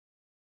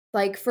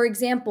like for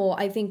example,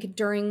 I think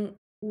during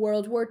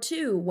World War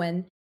II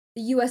when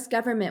the US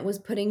government was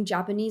putting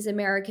Japanese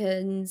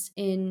Americans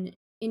in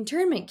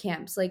internment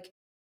camps, like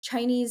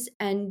Chinese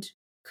and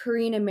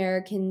Korean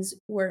Americans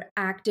were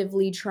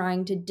actively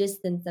trying to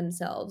distance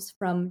themselves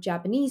from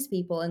Japanese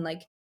people, and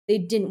like they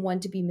didn't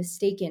want to be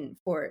mistaken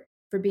for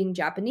being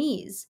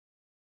Japanese.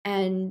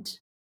 And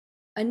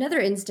another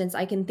instance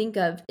I can think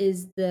of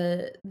is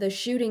the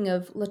shooting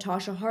of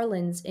Latasha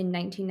Harlins in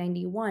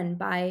 1991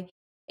 by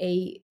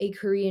a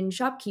Korean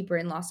shopkeeper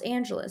in Los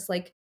Angeles.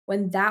 Like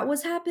when that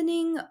was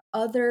happening,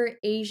 other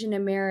Asian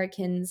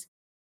Americans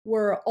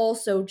were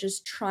also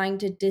just trying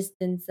to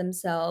distance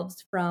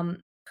themselves from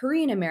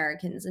Korean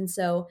Americans. And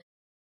so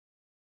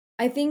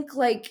I think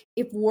like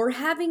if we're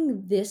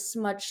having this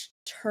much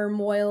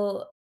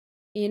turmoil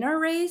in our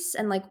race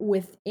and like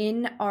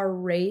within our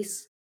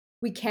race,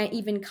 we can't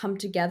even come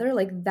together,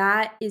 like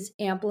that is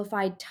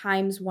amplified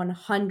times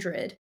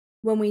 100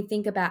 when we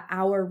think about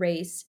our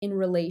race in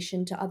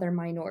relation to other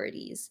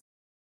minorities.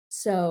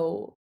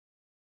 So,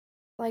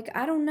 like,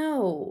 I don't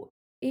know.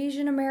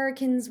 Asian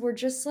Americans were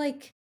just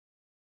like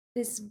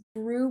this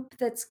group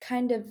that's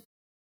kind of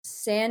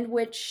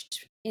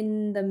sandwiched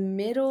in the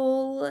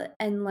middle,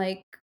 and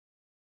like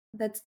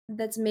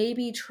that's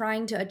maybe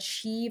trying to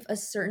achieve a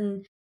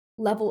certain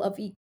level of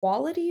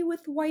equality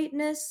with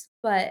whiteness,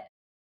 but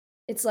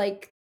it's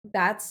like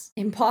that's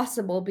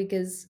impossible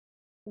because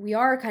we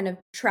are kind of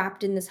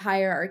trapped in this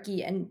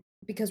hierarchy and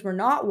because we're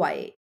not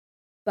white.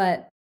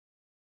 But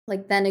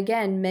like then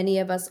again, many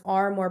of us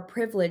are more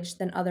privileged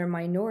than other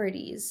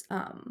minorities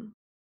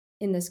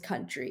in this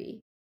country.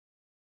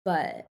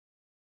 But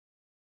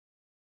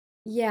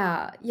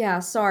yeah,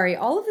 sorry.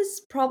 All of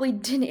this probably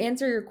didn't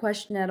answer your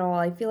question at all.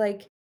 I feel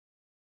like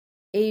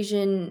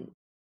Asian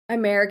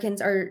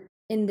Americans are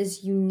in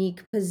this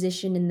unique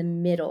position in the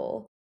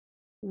middle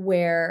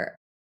where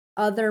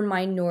other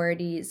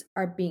minorities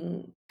are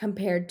being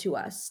compared to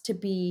us to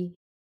be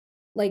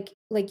like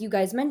you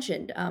guys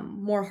mentioned,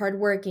 more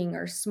hardworking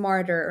or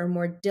smarter or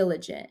more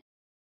diligent.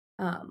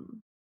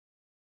 Um,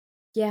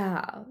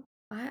 yeah,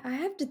 I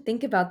have to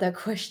think about that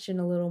question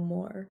a little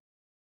more.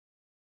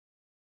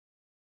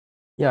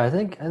 Yeah, I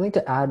think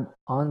to add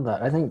on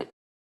that, I think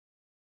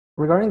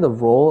regarding the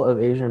role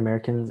of Asian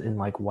Americans in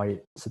like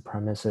white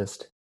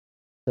supremacist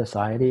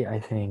society, I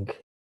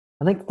think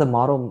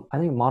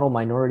model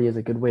minority is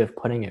a good way of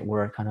putting it,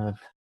 where it kind of,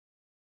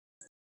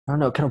 I don't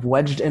know, kind of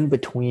wedged in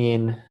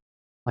between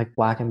like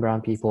black and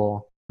brown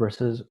people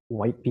versus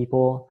white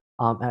people.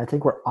 And I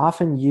think we're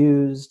often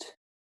used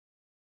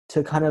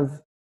to kind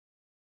of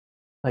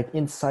like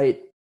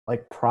incite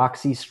like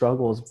proxy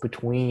struggles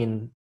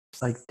between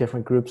like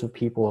different groups of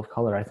people of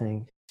color. I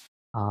think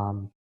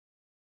um,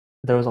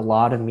 there was a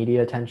lot of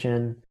media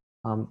attention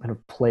kind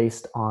of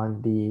placed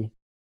on the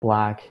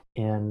Black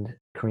and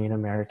Korean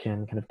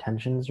American kind of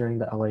tensions during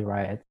the LA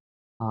riot.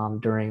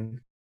 During,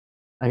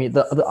 I mean,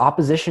 the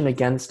opposition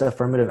against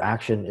affirmative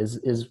action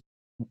is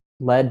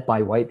led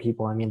by white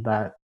people. I mean,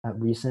 that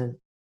recent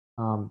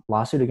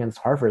lawsuit against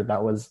Harvard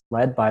that was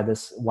led by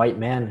this white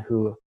man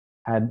who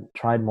had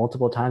tried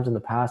multiple times in the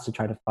past to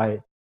try to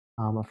fight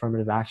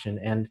affirmative action.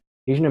 And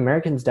Asian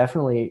Americans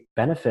definitely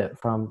benefit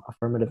from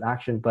affirmative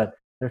action, but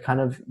they're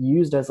kind of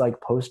used as like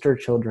poster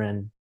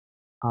children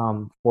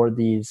for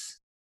these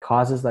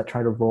causes that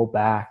try to roll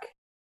back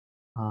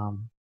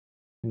um,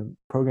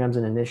 programs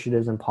and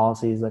initiatives and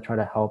policies that try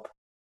to help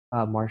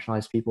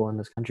marginalized people in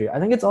this country. I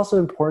think it's also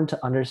important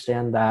to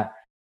understand that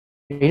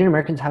Asian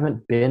Americans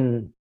haven't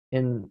been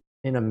in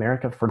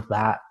America for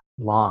that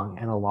long,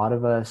 and a lot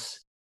of us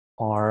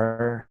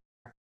are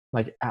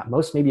like at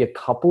most maybe a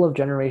couple of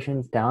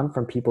generations down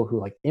from people who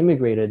like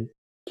immigrated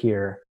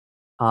here,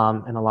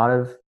 and a lot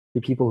of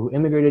the people who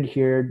immigrated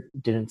here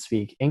didn't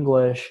speak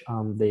English.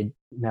 They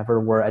never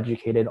were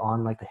educated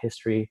on like the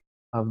history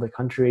of the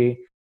country,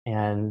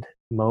 and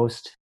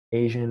most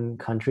Asian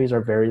countries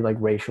are very like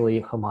racially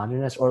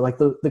homogenous, or like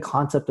the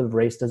concept of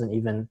race doesn't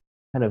even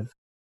kind of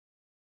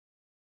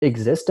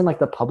exist in like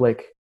the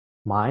public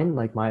mind.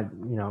 Like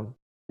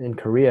in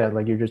Korea,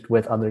 like you're just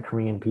with other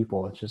Korean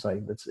people. It's just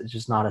like it's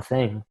just not a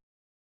thing.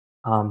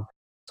 So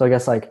I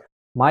guess like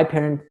my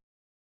parent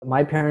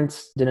my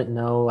parents didn't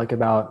know like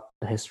about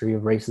the history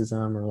of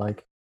racism or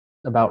like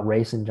about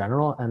race in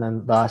general, and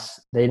then thus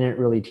they didn't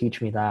really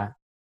teach me that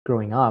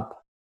growing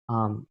up.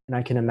 And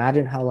I can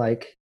imagine how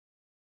like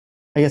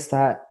I guess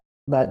that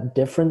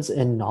difference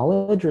in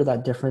knowledge or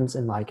that difference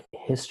in like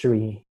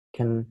history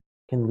can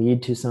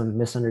lead to some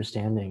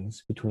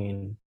misunderstandings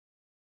between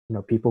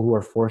people who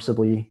are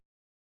forcibly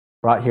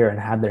brought here and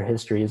had their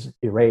histories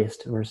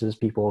erased versus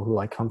people who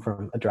like come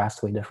from a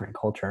drastically different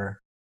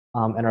culture,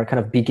 and are kind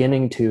of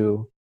beginning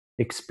to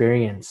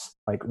experience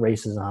like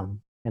racism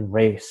and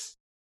race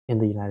in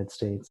the United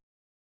States.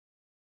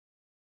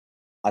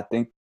 I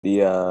think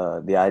the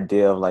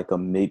idea of like a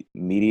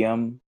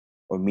medium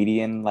or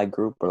median like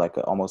group, or like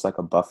almost like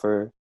a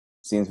buffer,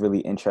 seems really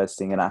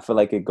interesting, and I feel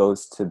like it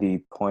goes to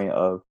the point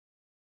of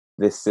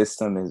this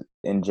system is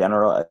in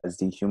general as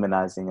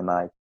dehumanizing, and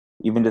like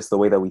even just the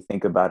way that we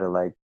think about it,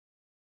 like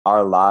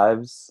our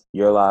lives,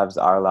 your lives,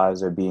 our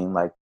lives are being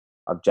like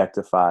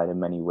objectified in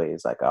many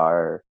ways. Like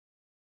our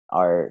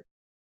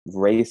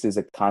race is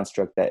a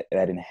construct that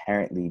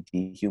inherently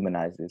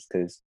dehumanizes,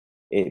 because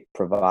it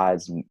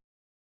provides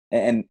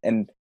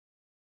and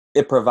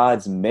it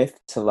provides myth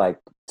to like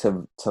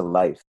to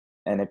life,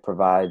 and it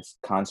provides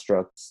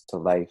constructs to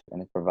life,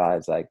 and it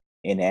provides like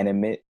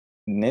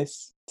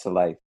inanimateness to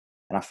life.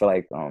 And I feel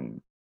like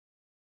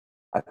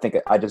I think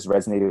I just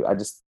resonated. I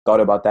just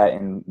thought about that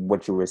in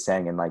what you were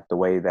saying, and like the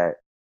way that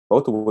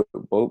both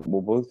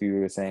of you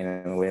were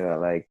saying, in a way that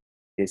like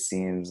it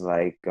seems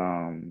like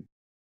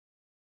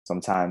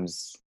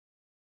sometimes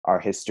our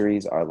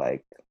histories are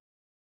like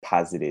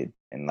posited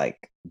and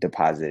like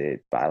deposited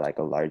by like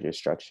a larger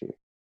structure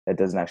that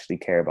doesn't actually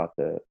care about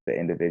the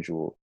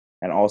individual.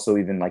 And also,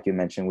 even like you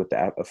mentioned with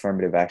the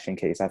affirmative action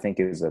case, I think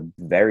is a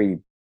very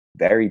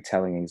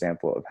telling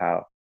example of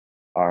how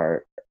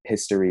our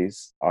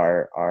histories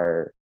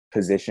are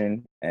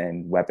positioned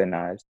and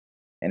weaponized,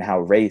 and how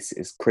race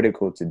is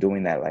critical to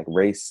doing that. Like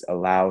race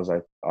allows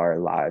our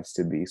lives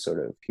to be sort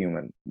of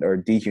human or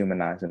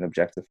dehumanized and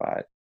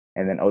objectified,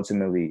 and then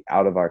ultimately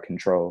out of our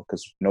control,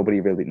 because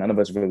none of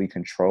us really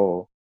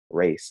control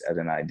race as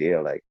an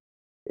idea. Like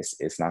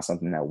it's not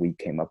something that we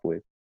came up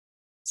with.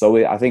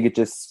 So I think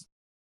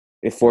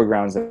it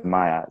foregrounds in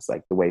my eyes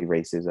like the way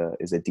race is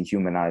a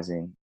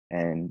dehumanizing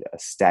and a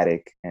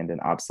static and an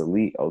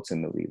obsolete,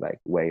 ultimately, like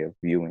way of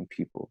viewing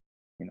people,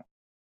 you know.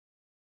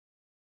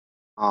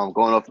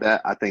 Going off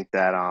that, I think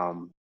that I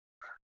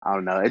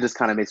don't know. It just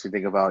kind of makes me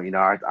think about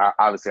our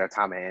obviously our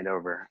time at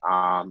Andover.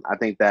 I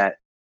think that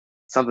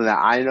something that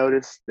I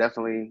noticed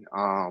definitely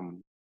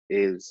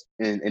is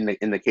in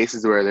the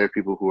cases where there are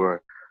people who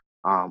are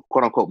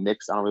quote unquote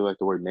mixed. I don't really like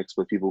the word mixed,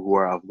 but people who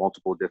are of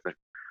multiple different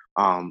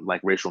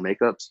like racial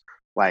makeups.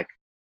 Like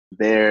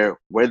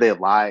where they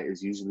lie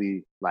is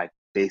usually like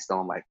based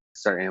on like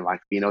certain like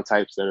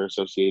phenotypes that are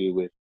associated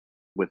with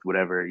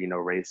whatever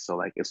race. So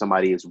like if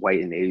somebody is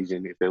white and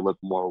Asian, if they look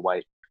more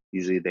white,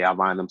 usually they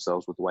align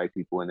themselves with white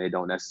people and they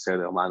don't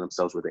necessarily align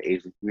themselves with the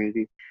Asian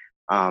community.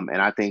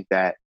 And I think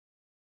that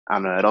I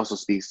don't know. It also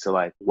speaks to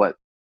like what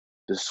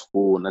the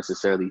school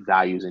necessarily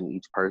values in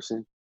each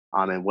person,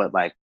 and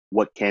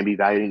what can be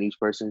valued in each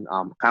person.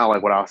 Kind of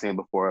like what I was saying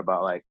before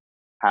about like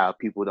how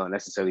people don't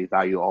necessarily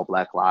value all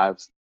Black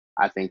lives.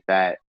 I think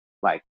that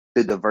like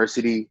the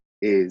diversity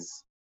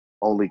is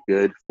only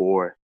good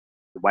for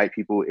the white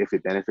people if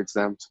it benefits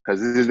them,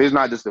 because there's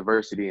not just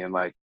diversity and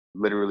like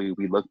literally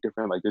we look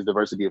different. Like there's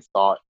diversity of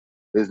thought,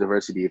 there's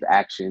diversity of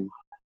action.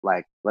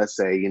 Like let's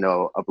say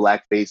a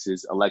Black face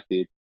is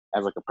elected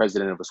as like a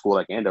president of a school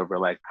like Andover,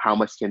 like how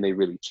much can they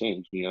really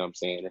change? You know what I'm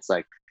saying? It's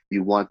like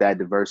you want that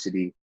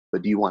diversity,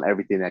 but do you want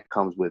everything that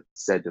comes with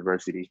said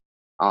diversity?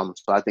 So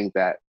I think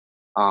that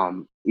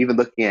even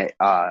looking at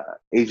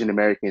Asian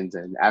Americans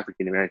and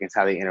African Americans,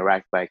 how they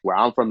interact, like where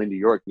I'm from in New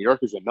York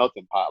is a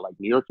melting pot. Like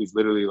New York is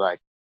literally like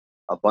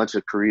a bunch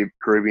of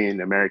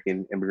Caribbean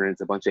American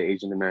immigrants, a bunch of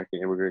Asian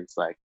American immigrants,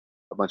 like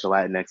a bunch of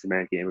Latinx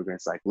American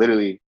immigrants, like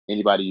literally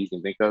anybody you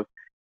can think of.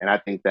 And I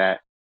think that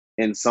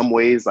in some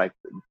ways, like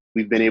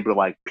we've been able to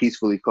like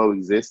peacefully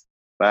coexist.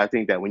 But I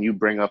think that when you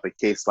bring up a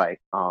case like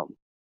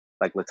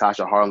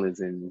Latasha Harlins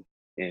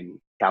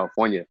in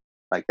California,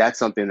 like that's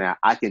something that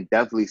I can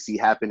definitely see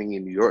happening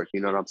in New York. You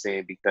know what I'm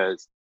saying?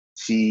 Because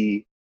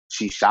she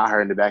she shot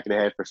her in the back of the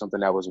head for something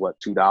that was what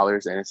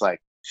 $2, and it's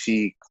like that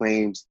she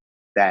claims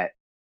that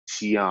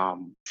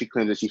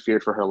she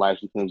feared for her life.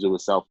 She claims it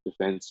was self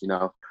defense.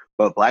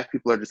 But Black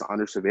people are just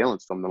under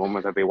surveillance from the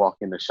moment that they walk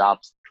into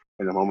shops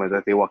and the moment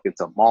that they walk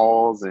into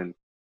malls and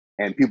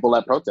people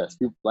that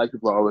protest. Black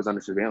people are always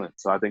under surveillance.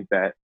 So I think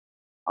that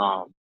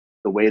um,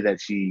 the way that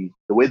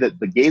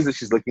the gaze that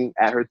she's looking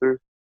at her through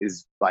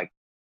is like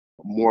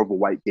more of a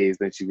white gaze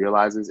than she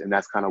realizes, and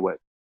that's kind of what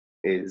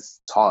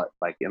is taught.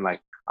 Like, and like,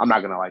 I'm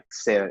not gonna like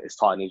say that it's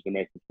taught in Asian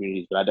American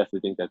communities, but I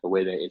definitely think that the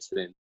way that it's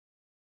been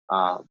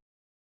um,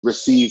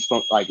 received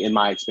from, like, in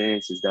my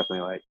experience, is definitely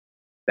like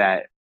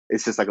that.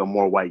 It's just like a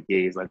more white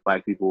gaze. Like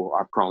Black people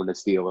are prone to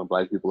steal, and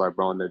Black people are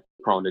prone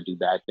to do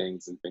bad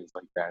things and things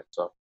like that.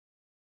 So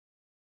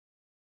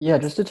Yeah,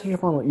 just to touch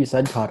upon what you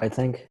said, Todd, I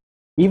think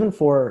even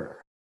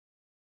for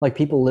like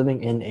people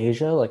living in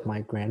Asia, like my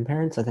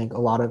grandparents, I think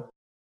a lot of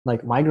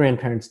like my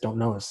grandparents don't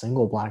know a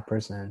single Black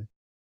person.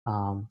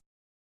 Um,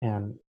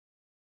 and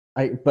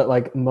but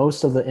like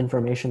most of the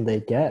information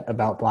they get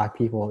about Black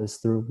people is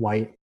through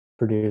white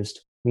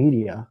produced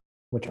media,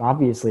 which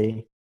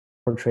obviously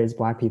portrays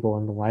Black people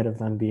in the light of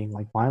them being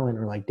like violent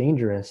or like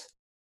dangerous.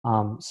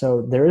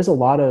 So there is a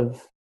lot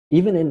of,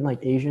 even in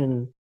like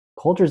Asian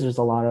cultures, there's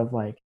a lot of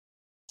like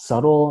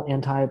subtle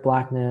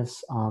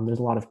anti-Blackness. There's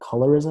a lot of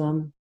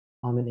colorism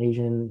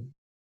in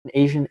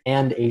Asian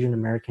and Asian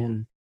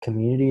American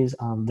communities.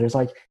 There's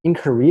like in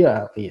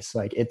Korea at least,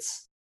 like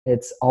it's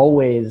it's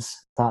always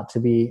thought to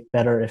be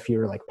better if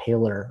you're like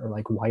paler or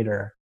like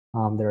whiter.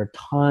 There are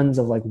tons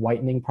of like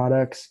whitening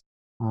products,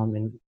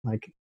 and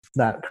like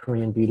that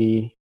Korean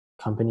beauty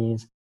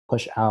companies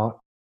push out.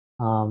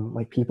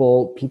 Like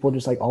people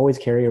just like always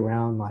carry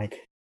around like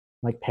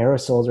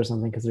parasols or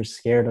something because they're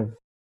scared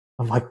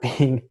of like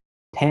being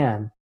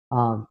tan.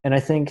 And I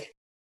think,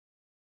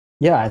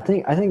 yeah, I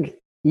think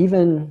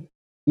even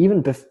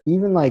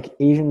like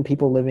Asian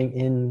people living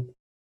in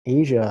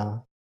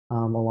Asia, a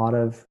lot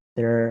of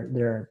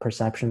their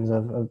perceptions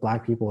of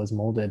Black people is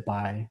molded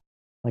by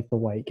like the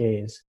white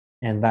gaze,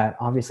 and that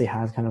obviously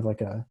has kind of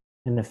like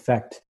an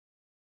effect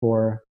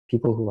for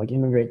people who like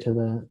immigrate to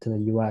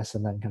the U.S.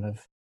 and then kind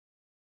of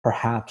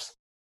perhaps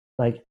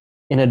like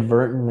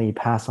inadvertently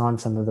pass on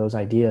some of those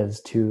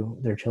ideas to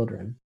their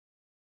children.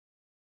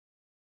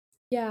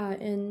 Yeah,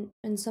 and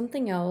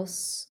something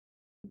else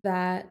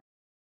that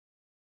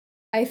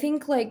I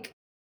think, like,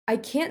 I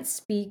can't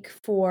speak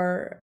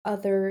for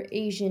other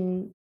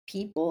Asian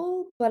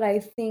people, but I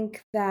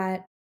think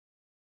that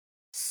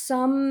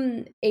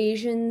some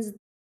Asians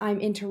I'm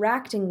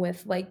interacting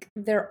with, like,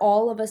 they're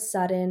all of a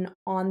sudden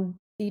on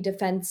the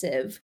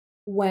defensive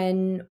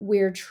when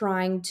we're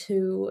trying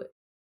to,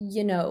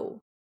 you know,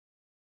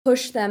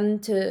 push them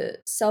to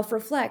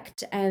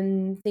self-reflect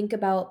and think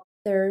about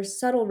their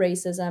subtle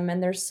racism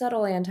and their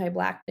subtle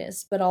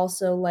anti-blackness, but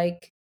also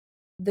like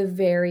the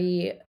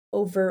very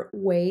overt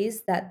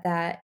ways that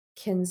that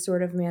can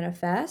sort of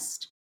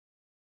manifest.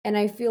 And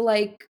I feel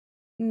like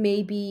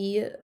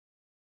maybe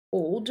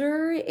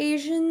older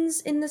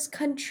Asians in this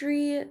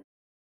country,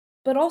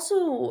 but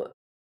also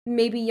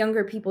maybe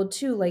younger people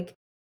too, like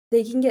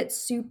they can get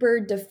super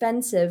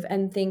defensive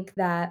and think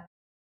that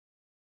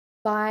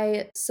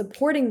by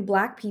supporting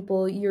Black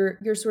people,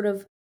 you're sort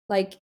of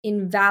like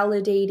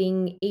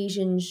invalidating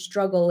Asian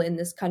struggle in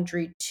this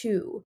country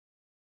too.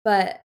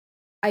 But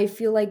I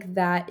feel like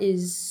that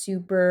is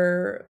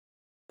super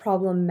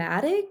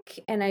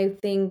problematic, and I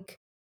think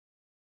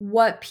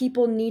what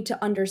people need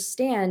to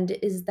understand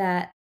is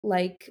that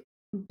like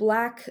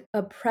Black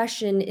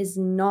oppression is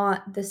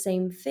not the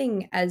same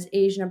thing as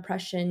Asian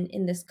oppression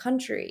in this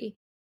country.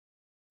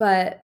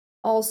 But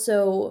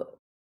also,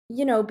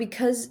 you know,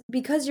 because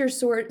you're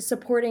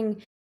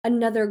supporting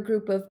another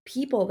group of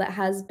people that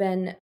has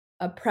been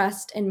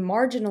oppressed and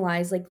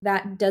marginalized, like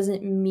that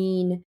doesn't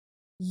mean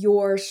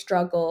your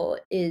struggle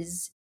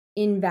is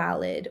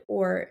invalid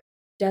or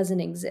doesn't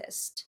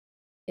exist,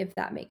 if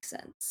that makes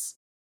sense.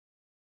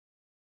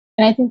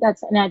 And I think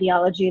that's an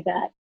ideology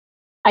that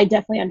I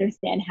definitely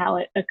understand how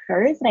it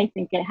occurs. And I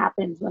think it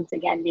happens once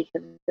again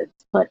because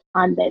it's put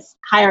on this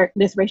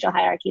this racial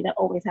hierarchy that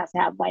always has to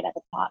have white at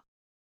the top.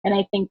 And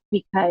I think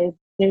because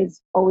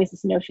there's always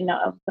this notion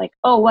of like,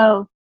 oh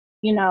well,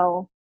 you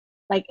know,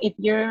 like if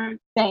you're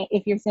saying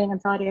in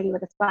solidarity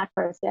with this Black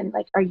person,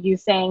 like are you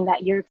saying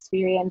that your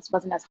experience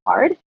wasn't as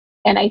hard?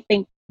 And I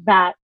think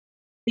that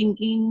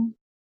thinking,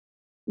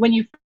 when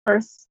you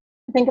first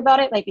think about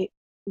it, like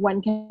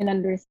one can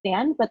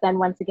understand, but then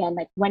once again,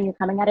 like when you're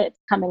coming at it, it's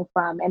coming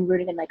from and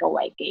rooted in like a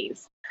white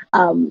gaze.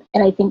 And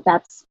I think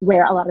that's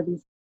where a lot of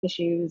these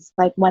issues,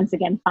 like once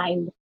again,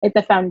 find like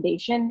the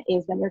foundation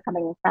is when you're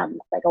coming from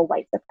like a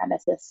white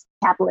supremacist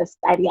capitalist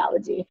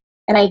ideology.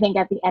 And I think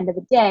at the end of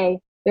the day,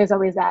 there's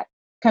always that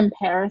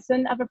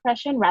comparison of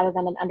oppression rather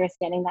than an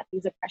understanding that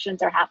these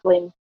oppressions are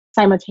happening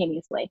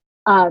simultaneously,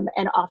 and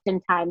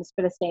oftentimes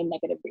for the same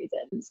negative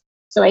reasons.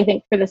 So I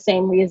think for the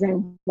same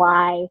reason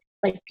why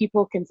like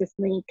people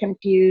consistently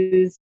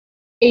confuse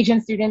Asian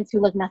students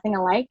who look nothing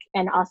alike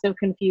and also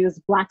confuse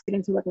Black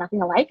students who look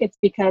nothing alike, it's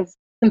because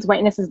since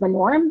whiteness is the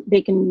norm,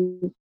 they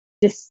can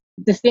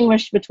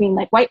distinguish between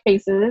like white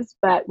faces,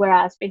 but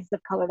whereas faces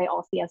of color they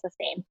all see as the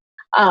same.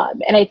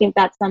 And I think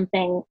that's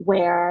something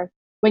where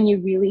when you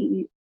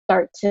really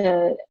start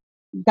to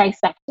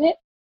dissect it,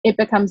 it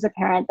becomes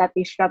apparent that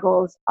these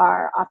struggles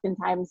are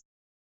oftentimes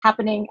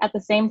happening at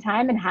the same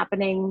time and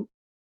happening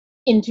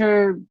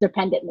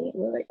interdependently.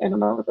 I don't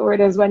know what the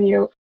word is when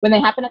they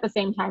happen at the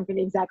same time for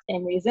the exact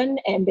same reason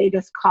and they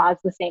just cause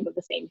the same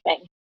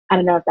thing. I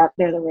don't know if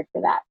there's a word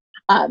for that.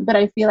 But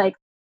I feel like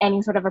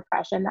any sort of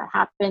oppression that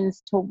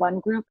happens to one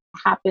group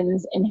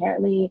happens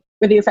inherently,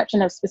 with the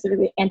exception of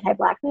specifically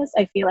anti-Blackness.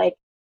 I feel like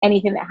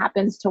anything that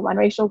happens to one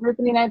racial group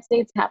in the United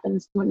States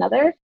happens to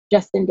another,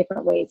 just in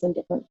different ways and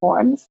different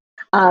forms.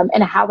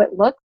 And how it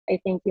looks, I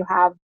think you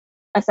have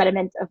a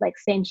sediment of like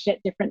same shit,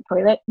 different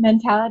toilet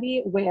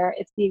mentality, where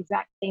it's the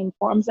exact same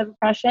forms of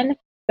oppression,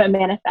 but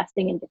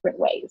manifesting in different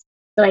ways.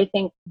 So I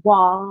think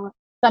while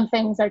some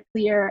things are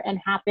clear and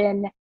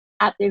happen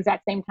at the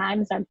exact same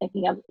time, so I'm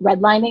thinking of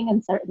redlining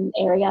in certain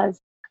areas.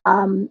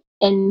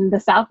 In the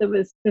South, it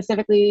was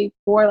specifically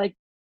for like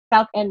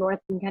South and North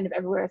and kind of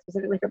everywhere,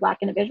 specifically for Black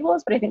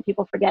individuals. But I think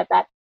people forget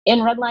that in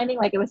redlining,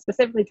 like it was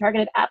specifically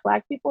targeted at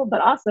Black people,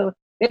 but also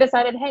they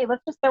decided, hey,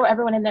 let's just throw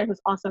everyone in there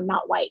who's also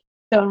not white.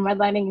 So in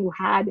redlining, you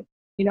had,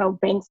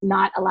 banks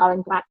not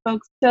allowing Black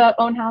folks to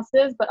own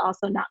houses, but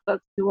also not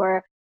folks who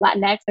were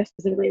Latinx or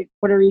specifically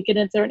Puerto Rican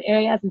in certain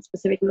areas, and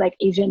specifically like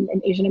Asian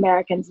and Asian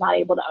Americans not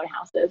able to own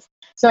houses.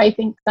 So I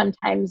think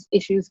sometimes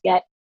issues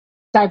get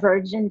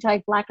diverged into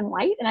like black and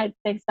white, and I'd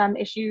say some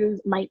issues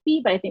might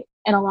be, but I think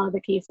in a lot of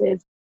the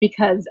cases,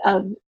 because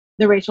of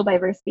the racial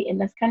diversity in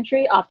this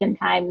country,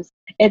 oftentimes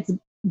it's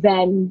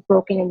then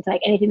broken into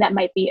like anything that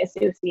might be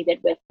associated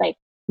with like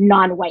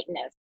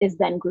non-whiteness is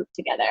then grouped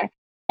together.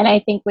 And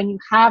I think when you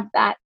have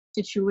that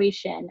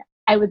situation,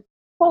 I would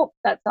hope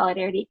that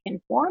solidarity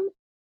can form,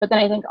 but then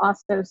I think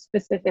also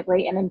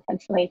specifically and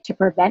intentionally to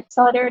prevent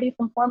solidarity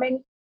from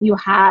forming, you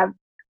have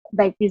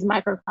like these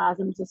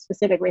microcosms of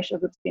specific racial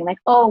groups being like,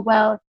 oh,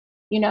 well,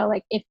 you know,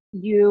 like if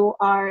you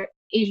are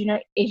Asian or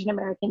Asian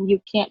American,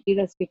 you can't do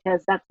this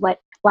because that's what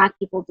Black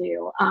people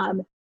do.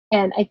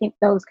 And I think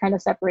those kind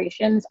of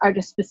separations are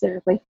just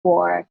specifically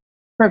for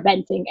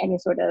preventing any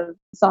sort of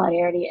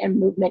solidarity and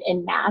movement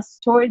in mass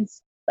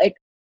towards like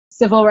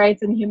civil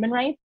rights and human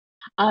rights.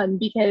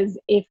 Because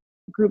if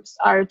groups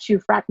are too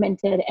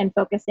fragmented and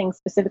focusing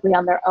specifically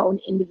on their own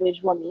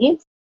individual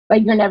needs,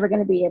 like you're never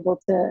going to be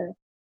able to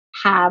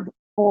have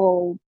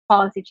full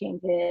policy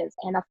changes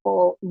and a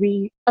full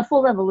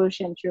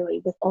revolution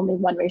truly with only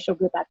one racial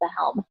group at the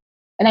helm.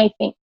 And I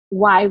think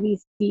why we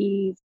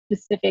see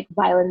specific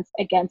violence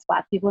against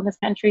Black people in this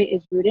country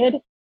is rooted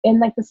in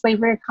like the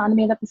slavery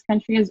economy that this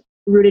country is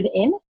rooted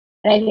in.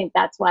 And I think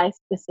that's why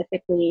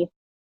specifically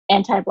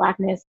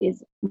anti-Blackness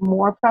is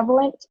more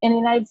prevalent in the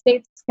United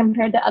States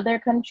compared to other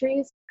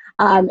countries,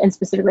 and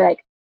specifically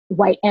like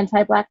white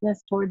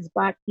anti-Blackness towards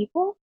Black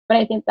people. But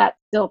I think that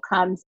still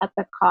comes at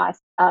the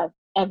cost of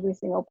every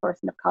single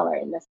person of color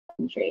in this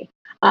country.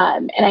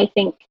 And I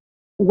think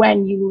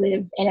when you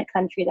live in a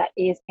country that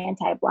is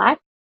anti-Black,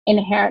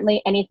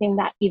 inherently anything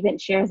that even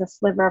shares a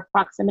sliver of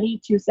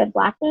proximity to said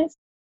Blackness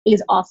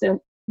is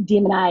also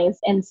demonized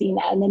and seen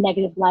in a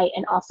negative light,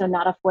 and also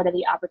not afforded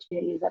the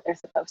opportunities that they're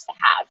supposed to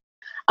have.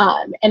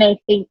 And I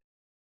think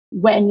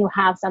when you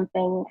have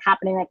something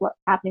happening like what's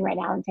happening right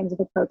now in terms of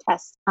the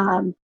protests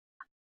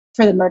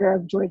for the murder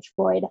of George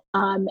Floyd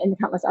and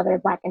countless other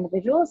Black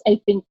individuals,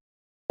 I think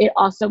it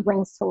also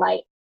brings to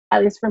light,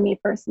 at least for me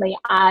personally,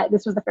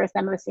 this was the first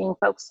time I was seeing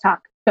folks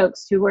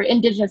who were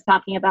Indigenous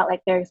talking about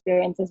like their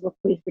experiences with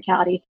police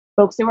brutality,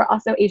 folks who were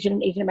also Asian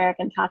and Asian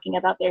American talking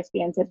about their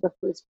experiences with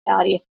police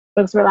brutality,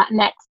 folks who were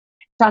Latinx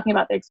talking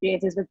about their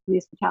experiences with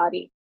police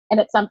brutality. And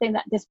it's something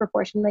that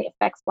disproportionately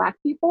affects Black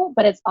people,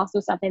 but it's also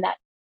something that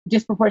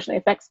disproportionately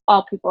affects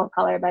all people of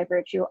color by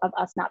virtue of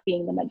us not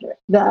being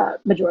the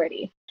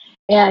majority.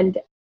 And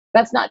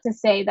that's not to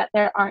say that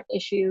there aren't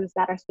issues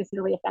that are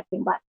specifically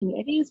affecting Black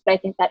communities, but I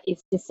think that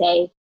is to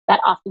say that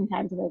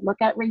oftentimes when we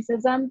look at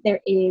racism, there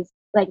is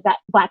like that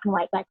Black and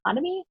white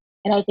dichotomy.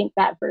 And I think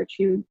that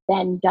virtue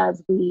then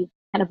does leave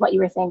kind of what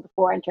you were saying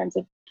before in terms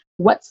of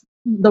what's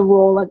the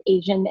role of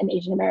Asian and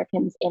Asian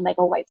Americans in like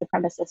a white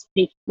supremacist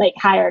like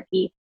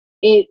hierarchy.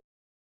 It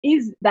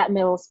is that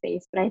middle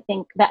space, but I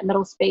think that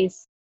middle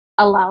space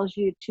allows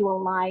you to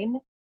align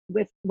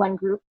with one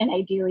group and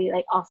ideally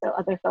like also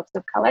other folks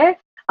of color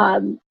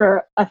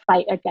for a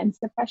fight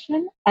against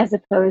oppression, as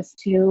opposed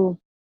to, you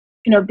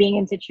know, being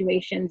in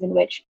situations in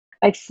which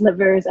like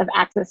slivers of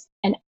access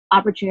and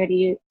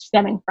opportunity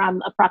stemming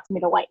from a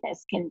proximity to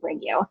whiteness can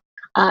bring you.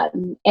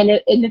 And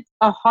it's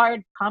a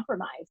hard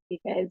compromise,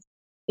 because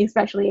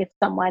especially if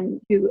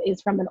someone who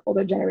is from an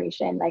older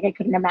generation, like I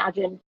couldn't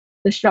imagine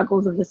the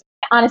struggles of this.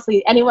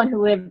 Honestly, anyone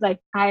who lived like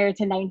prior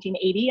to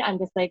 1980, I'm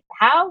just like,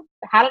 how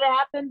did it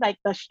happen? Like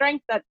the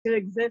strength that to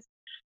exist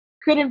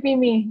couldn't be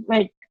me,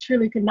 like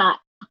truly could not.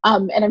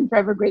 And I'm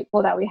forever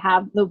grateful that we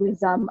have the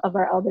wisdom of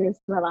our elders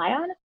to rely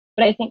on.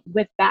 But I think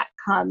with that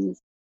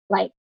comes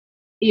like,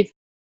 if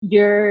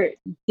your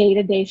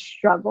day-to-day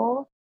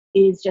struggle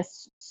is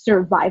just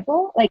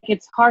survival, like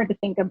it's hard to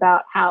think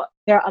about how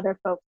there are other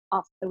folks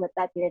also with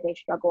that day-to-day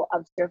struggle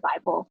of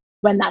survival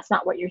when that's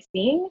not what you're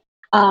seeing,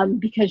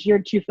 because you're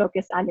too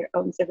focused on your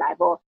own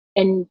survival,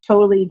 and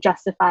totally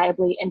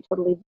justifiably and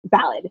totally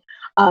valid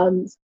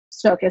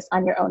focus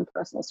on your own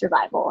personal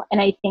survival.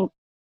 And I think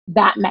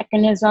that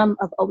mechanism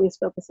of always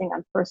focusing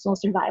on personal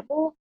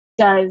survival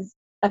does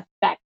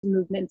affect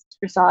movements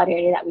for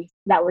solidarity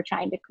that we're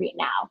trying to create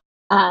now.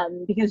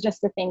 Because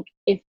just to think,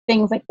 if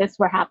things like this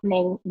were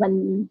happening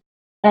when,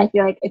 and I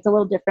feel like it's a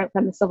little different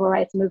from the civil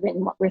rights movement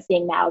and what we're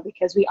seeing now,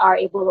 because we are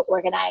able to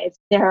organize.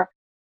 There, I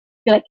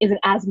feel like isn't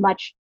as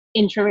much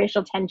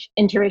interracial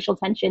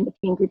tension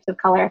between groups of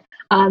color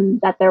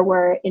that there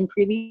were in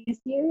previous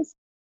years.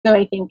 So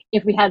I think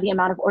if we had the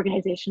amount of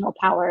organizational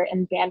power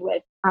and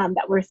bandwidth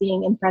that we're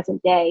seeing in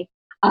present day,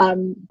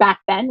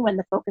 back then when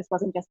the focus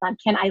wasn't just on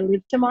can I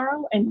live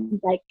tomorrow and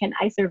like can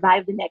I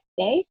survive the next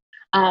day,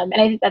 and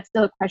I think that's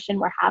still a question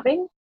we're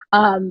having,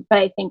 but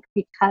I think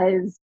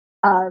because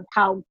of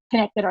how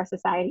connected our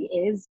society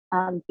is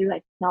through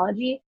like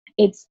technology,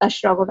 it's a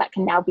struggle that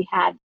can now be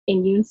had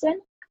in unison.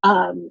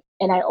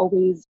 And I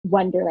always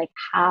wonder like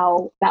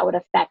how that would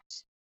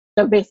affect,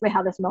 so basically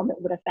how this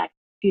moment would affect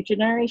future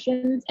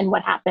generations, and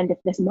what happened if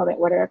this moment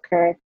were to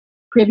occur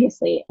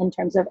previously in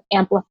terms of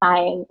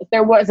amplifying, if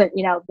there wasn't,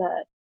 you know,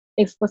 the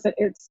explicit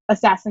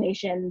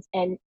assassinations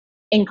and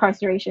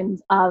incarcerations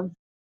of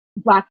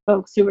Black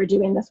folks who were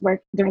doing this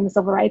work during the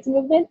civil rights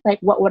movement, like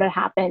what would have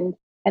happened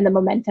and the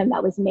momentum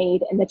that was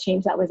made and the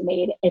change that was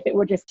made if it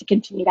were just to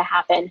continue to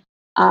happen,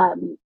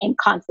 and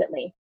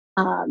constantly,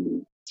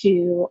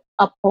 to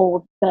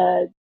uphold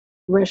the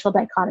racial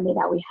dichotomy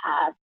that we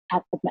have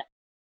at the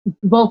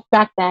both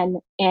back then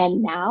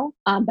and now,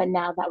 but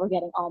now that we're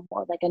getting all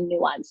more like a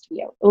nuanced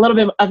view, a little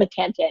bit of a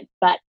tangent,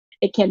 but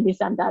it can be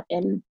summed up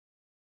in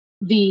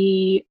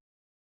the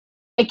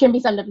it can be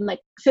summed up in like,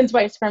 since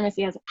white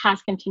supremacy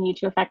has continued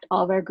to affect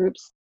all of our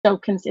groups so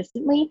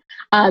consistently,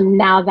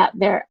 now that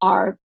there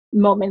are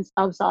moments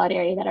of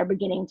solidarity that are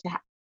beginning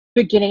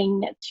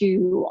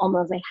to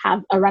almost like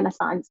have a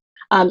renaissance,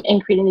 in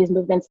creating these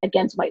movements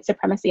against white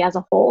supremacy as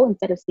a whole,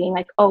 instead of seeing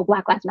like, oh,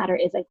 Black Lives Matter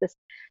is like this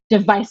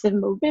divisive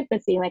movement,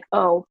 but seeing like,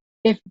 oh,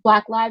 if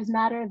Black lives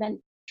matter,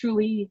 then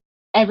truly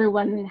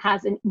everyone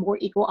has a more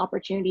equal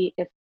opportunity.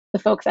 If the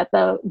folks at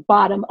the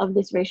bottom of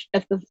this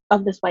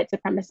of this white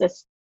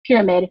supremacist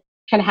pyramid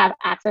can have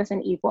access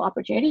and equal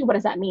opportunity, what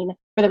does that mean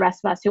for the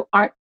rest of us who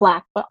aren't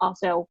Black but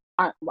also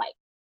aren't white?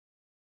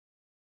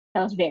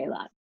 That was very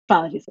loud.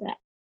 Apologies for that.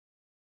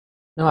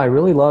 No, I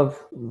really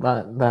love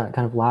that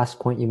kind of last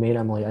point you made,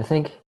 Emily. I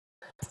think,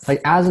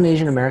 like, as an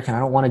Asian American, I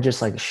don't want to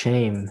just like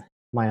shame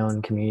my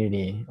own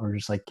community or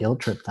just like guilt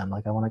trip them.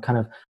 Like, I want to kind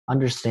of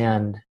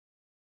understand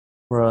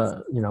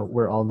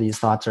where all these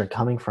thoughts are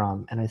coming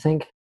from. And I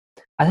think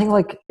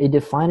like a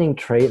defining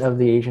trait of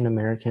the Asian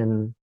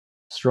American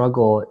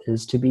struggle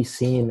is to be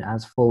seen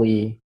as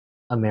fully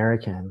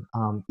American,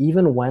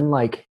 even when,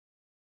 like,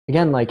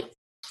 again, like,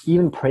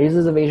 even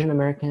praises of Asian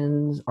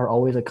Americans are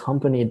always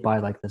accompanied by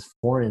like this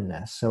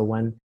foreignness. So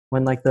when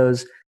like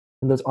those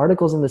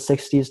articles in the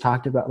 60s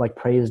talked about, like,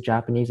 praised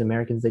Japanese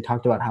Americans, they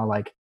talked about how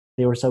like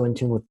they were so in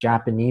tune with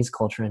Japanese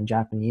culture and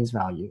Japanese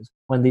values.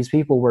 When these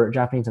people were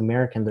Japanese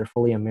American, they're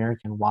fully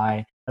American.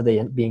 Why are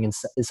they being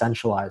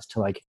essentialized to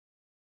like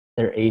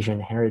their Asian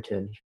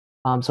heritage?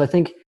 So I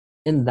think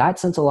in that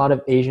sense, a lot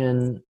of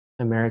Asian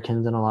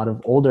Americans and a lot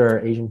of older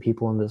Asian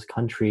people in this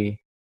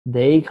country,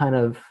 they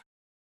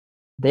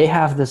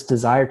have this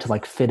desire to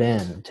like fit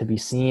in, to be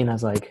seen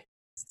as like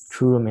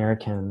true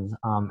Americans.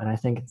 And I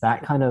think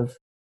that kind of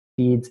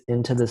feeds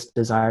into this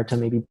desire to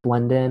maybe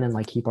blend in and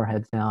like keep our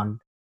heads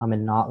down,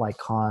 and not like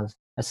cause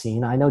a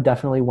scene. I know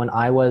definitely when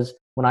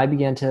I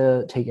began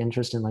to take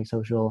interest in like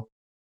social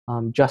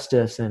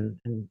justice and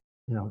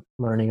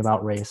learning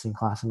about race and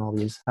class and all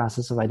these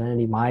facets of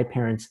identity, my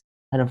parents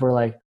kind of were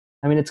like,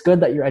 I mean, it's good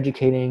that you're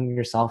educating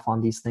yourself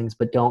on these things,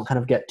 but don't kind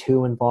of get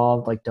too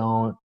involved. Like,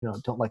 don't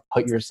like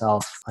put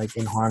yourself like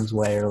in harm's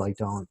way, or like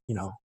don't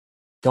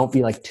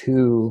be like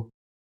too,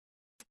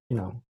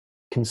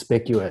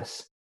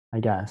 conspicuous, I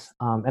guess.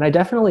 And I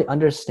definitely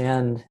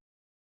understand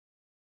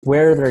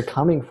where they're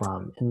coming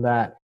from, in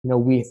that,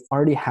 we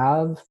already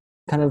have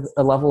kind of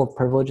a level of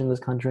privilege in this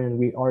country, and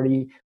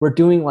we're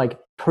doing like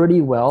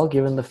pretty well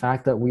given the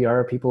fact that we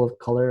are people of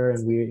color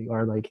and we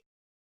are like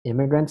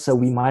immigrants. So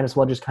we might as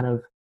well just kind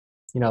of,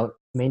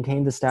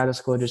 maintain the status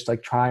quo, just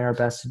like try our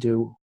best to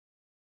do,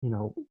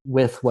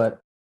 with what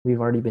we've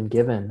already been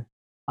given.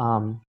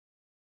 And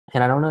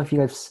I don't know if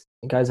you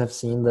guys have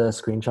seen the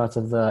screenshots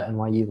of the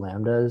NYU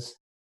Lambdas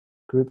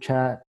group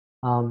chat.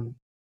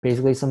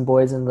 Basically, some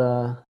boys in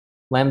the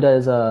Lambda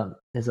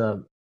is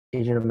a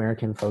Asian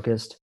American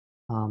focused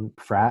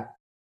frat,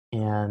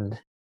 and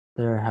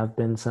there have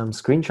been some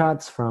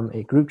screenshots from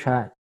a group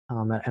chat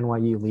at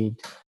NYU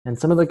leaked, and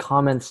some of the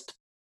comments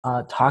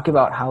talk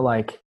about how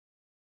like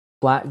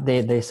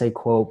they say,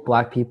 quote,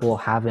 Black people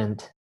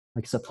haven't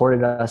like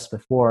supported us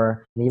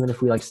before, and even if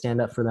we like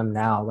stand up for them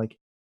now, like,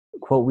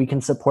 quote, we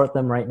can support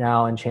them right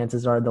now and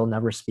chances are they'll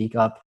never speak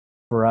up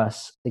for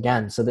us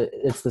again. So that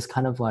it's this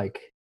kind of like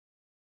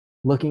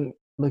looking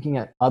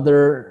at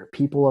other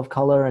people of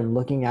color and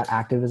looking at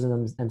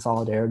activism and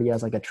solidarity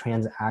as like a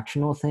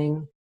transactional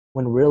thing,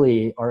 when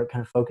really our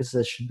kind of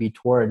focuses should be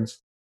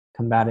towards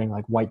combating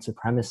like white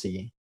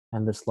supremacy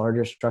and this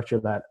larger structure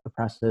that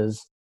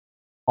oppresses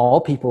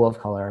all people of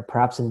color,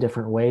 perhaps in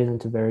different ways and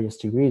to various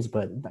degrees,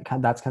 but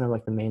that's kind of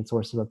like the main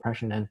source of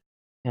oppression.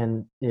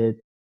 And it,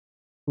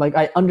 like,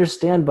 I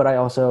understand, but I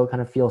also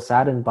kind of feel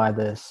saddened by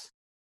this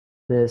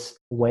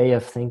way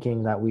of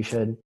thinking that we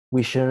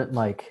shouldn't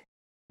like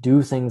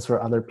do things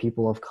for other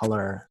people of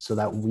color so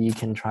that we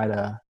can try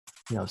to,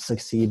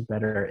 succeed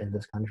better in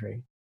this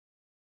country.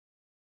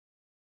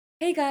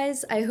 Hey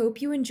guys, I hope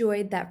you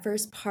enjoyed that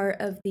first part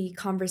of the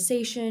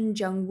conversation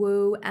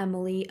Jungwoo,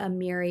 Emily,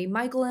 Amiri,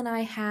 Michael, and I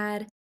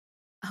had.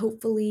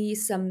 Hopefully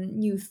some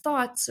new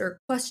thoughts or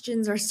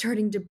questions are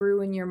starting to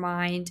brew in your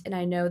mind. And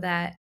I know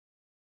that,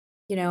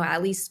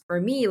 at least for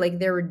me, like,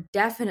 there were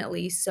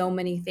definitely so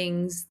many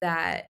things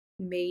that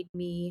made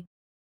me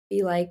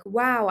be like,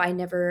 wow, I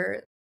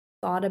never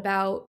thought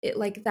about it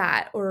like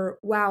that. Or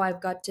wow,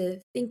 I've got to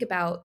think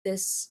about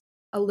this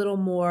a little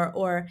more,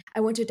 or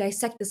I want to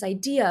dissect this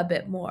idea a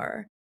bit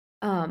more.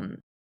 Um,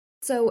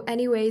 So,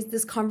 anyways,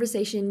 this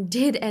conversation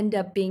did end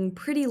up being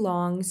pretty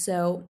long,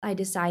 so I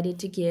decided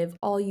to give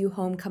all you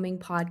Homecoming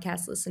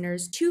podcast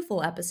listeners 2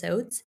 full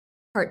episodes.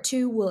 Part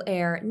 2 will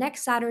air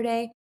next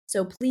Saturday,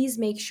 so please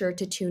make sure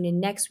to tune in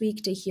next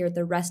week to hear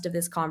the rest of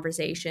this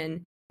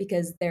conversation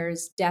because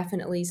there's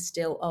definitely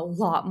still a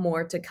lot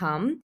more to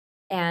come.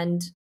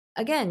 And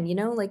again,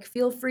 like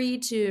feel free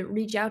to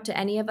reach out to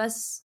any of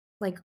us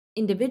like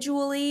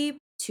individually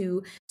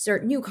to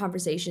start new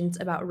conversations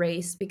about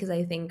race because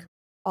I think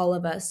all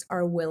of us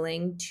are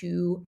willing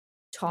to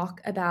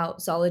talk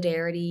about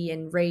solidarity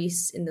and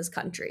race in this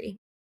country.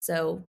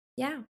 So,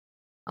 yeah,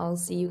 I'll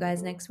see you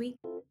guys next week.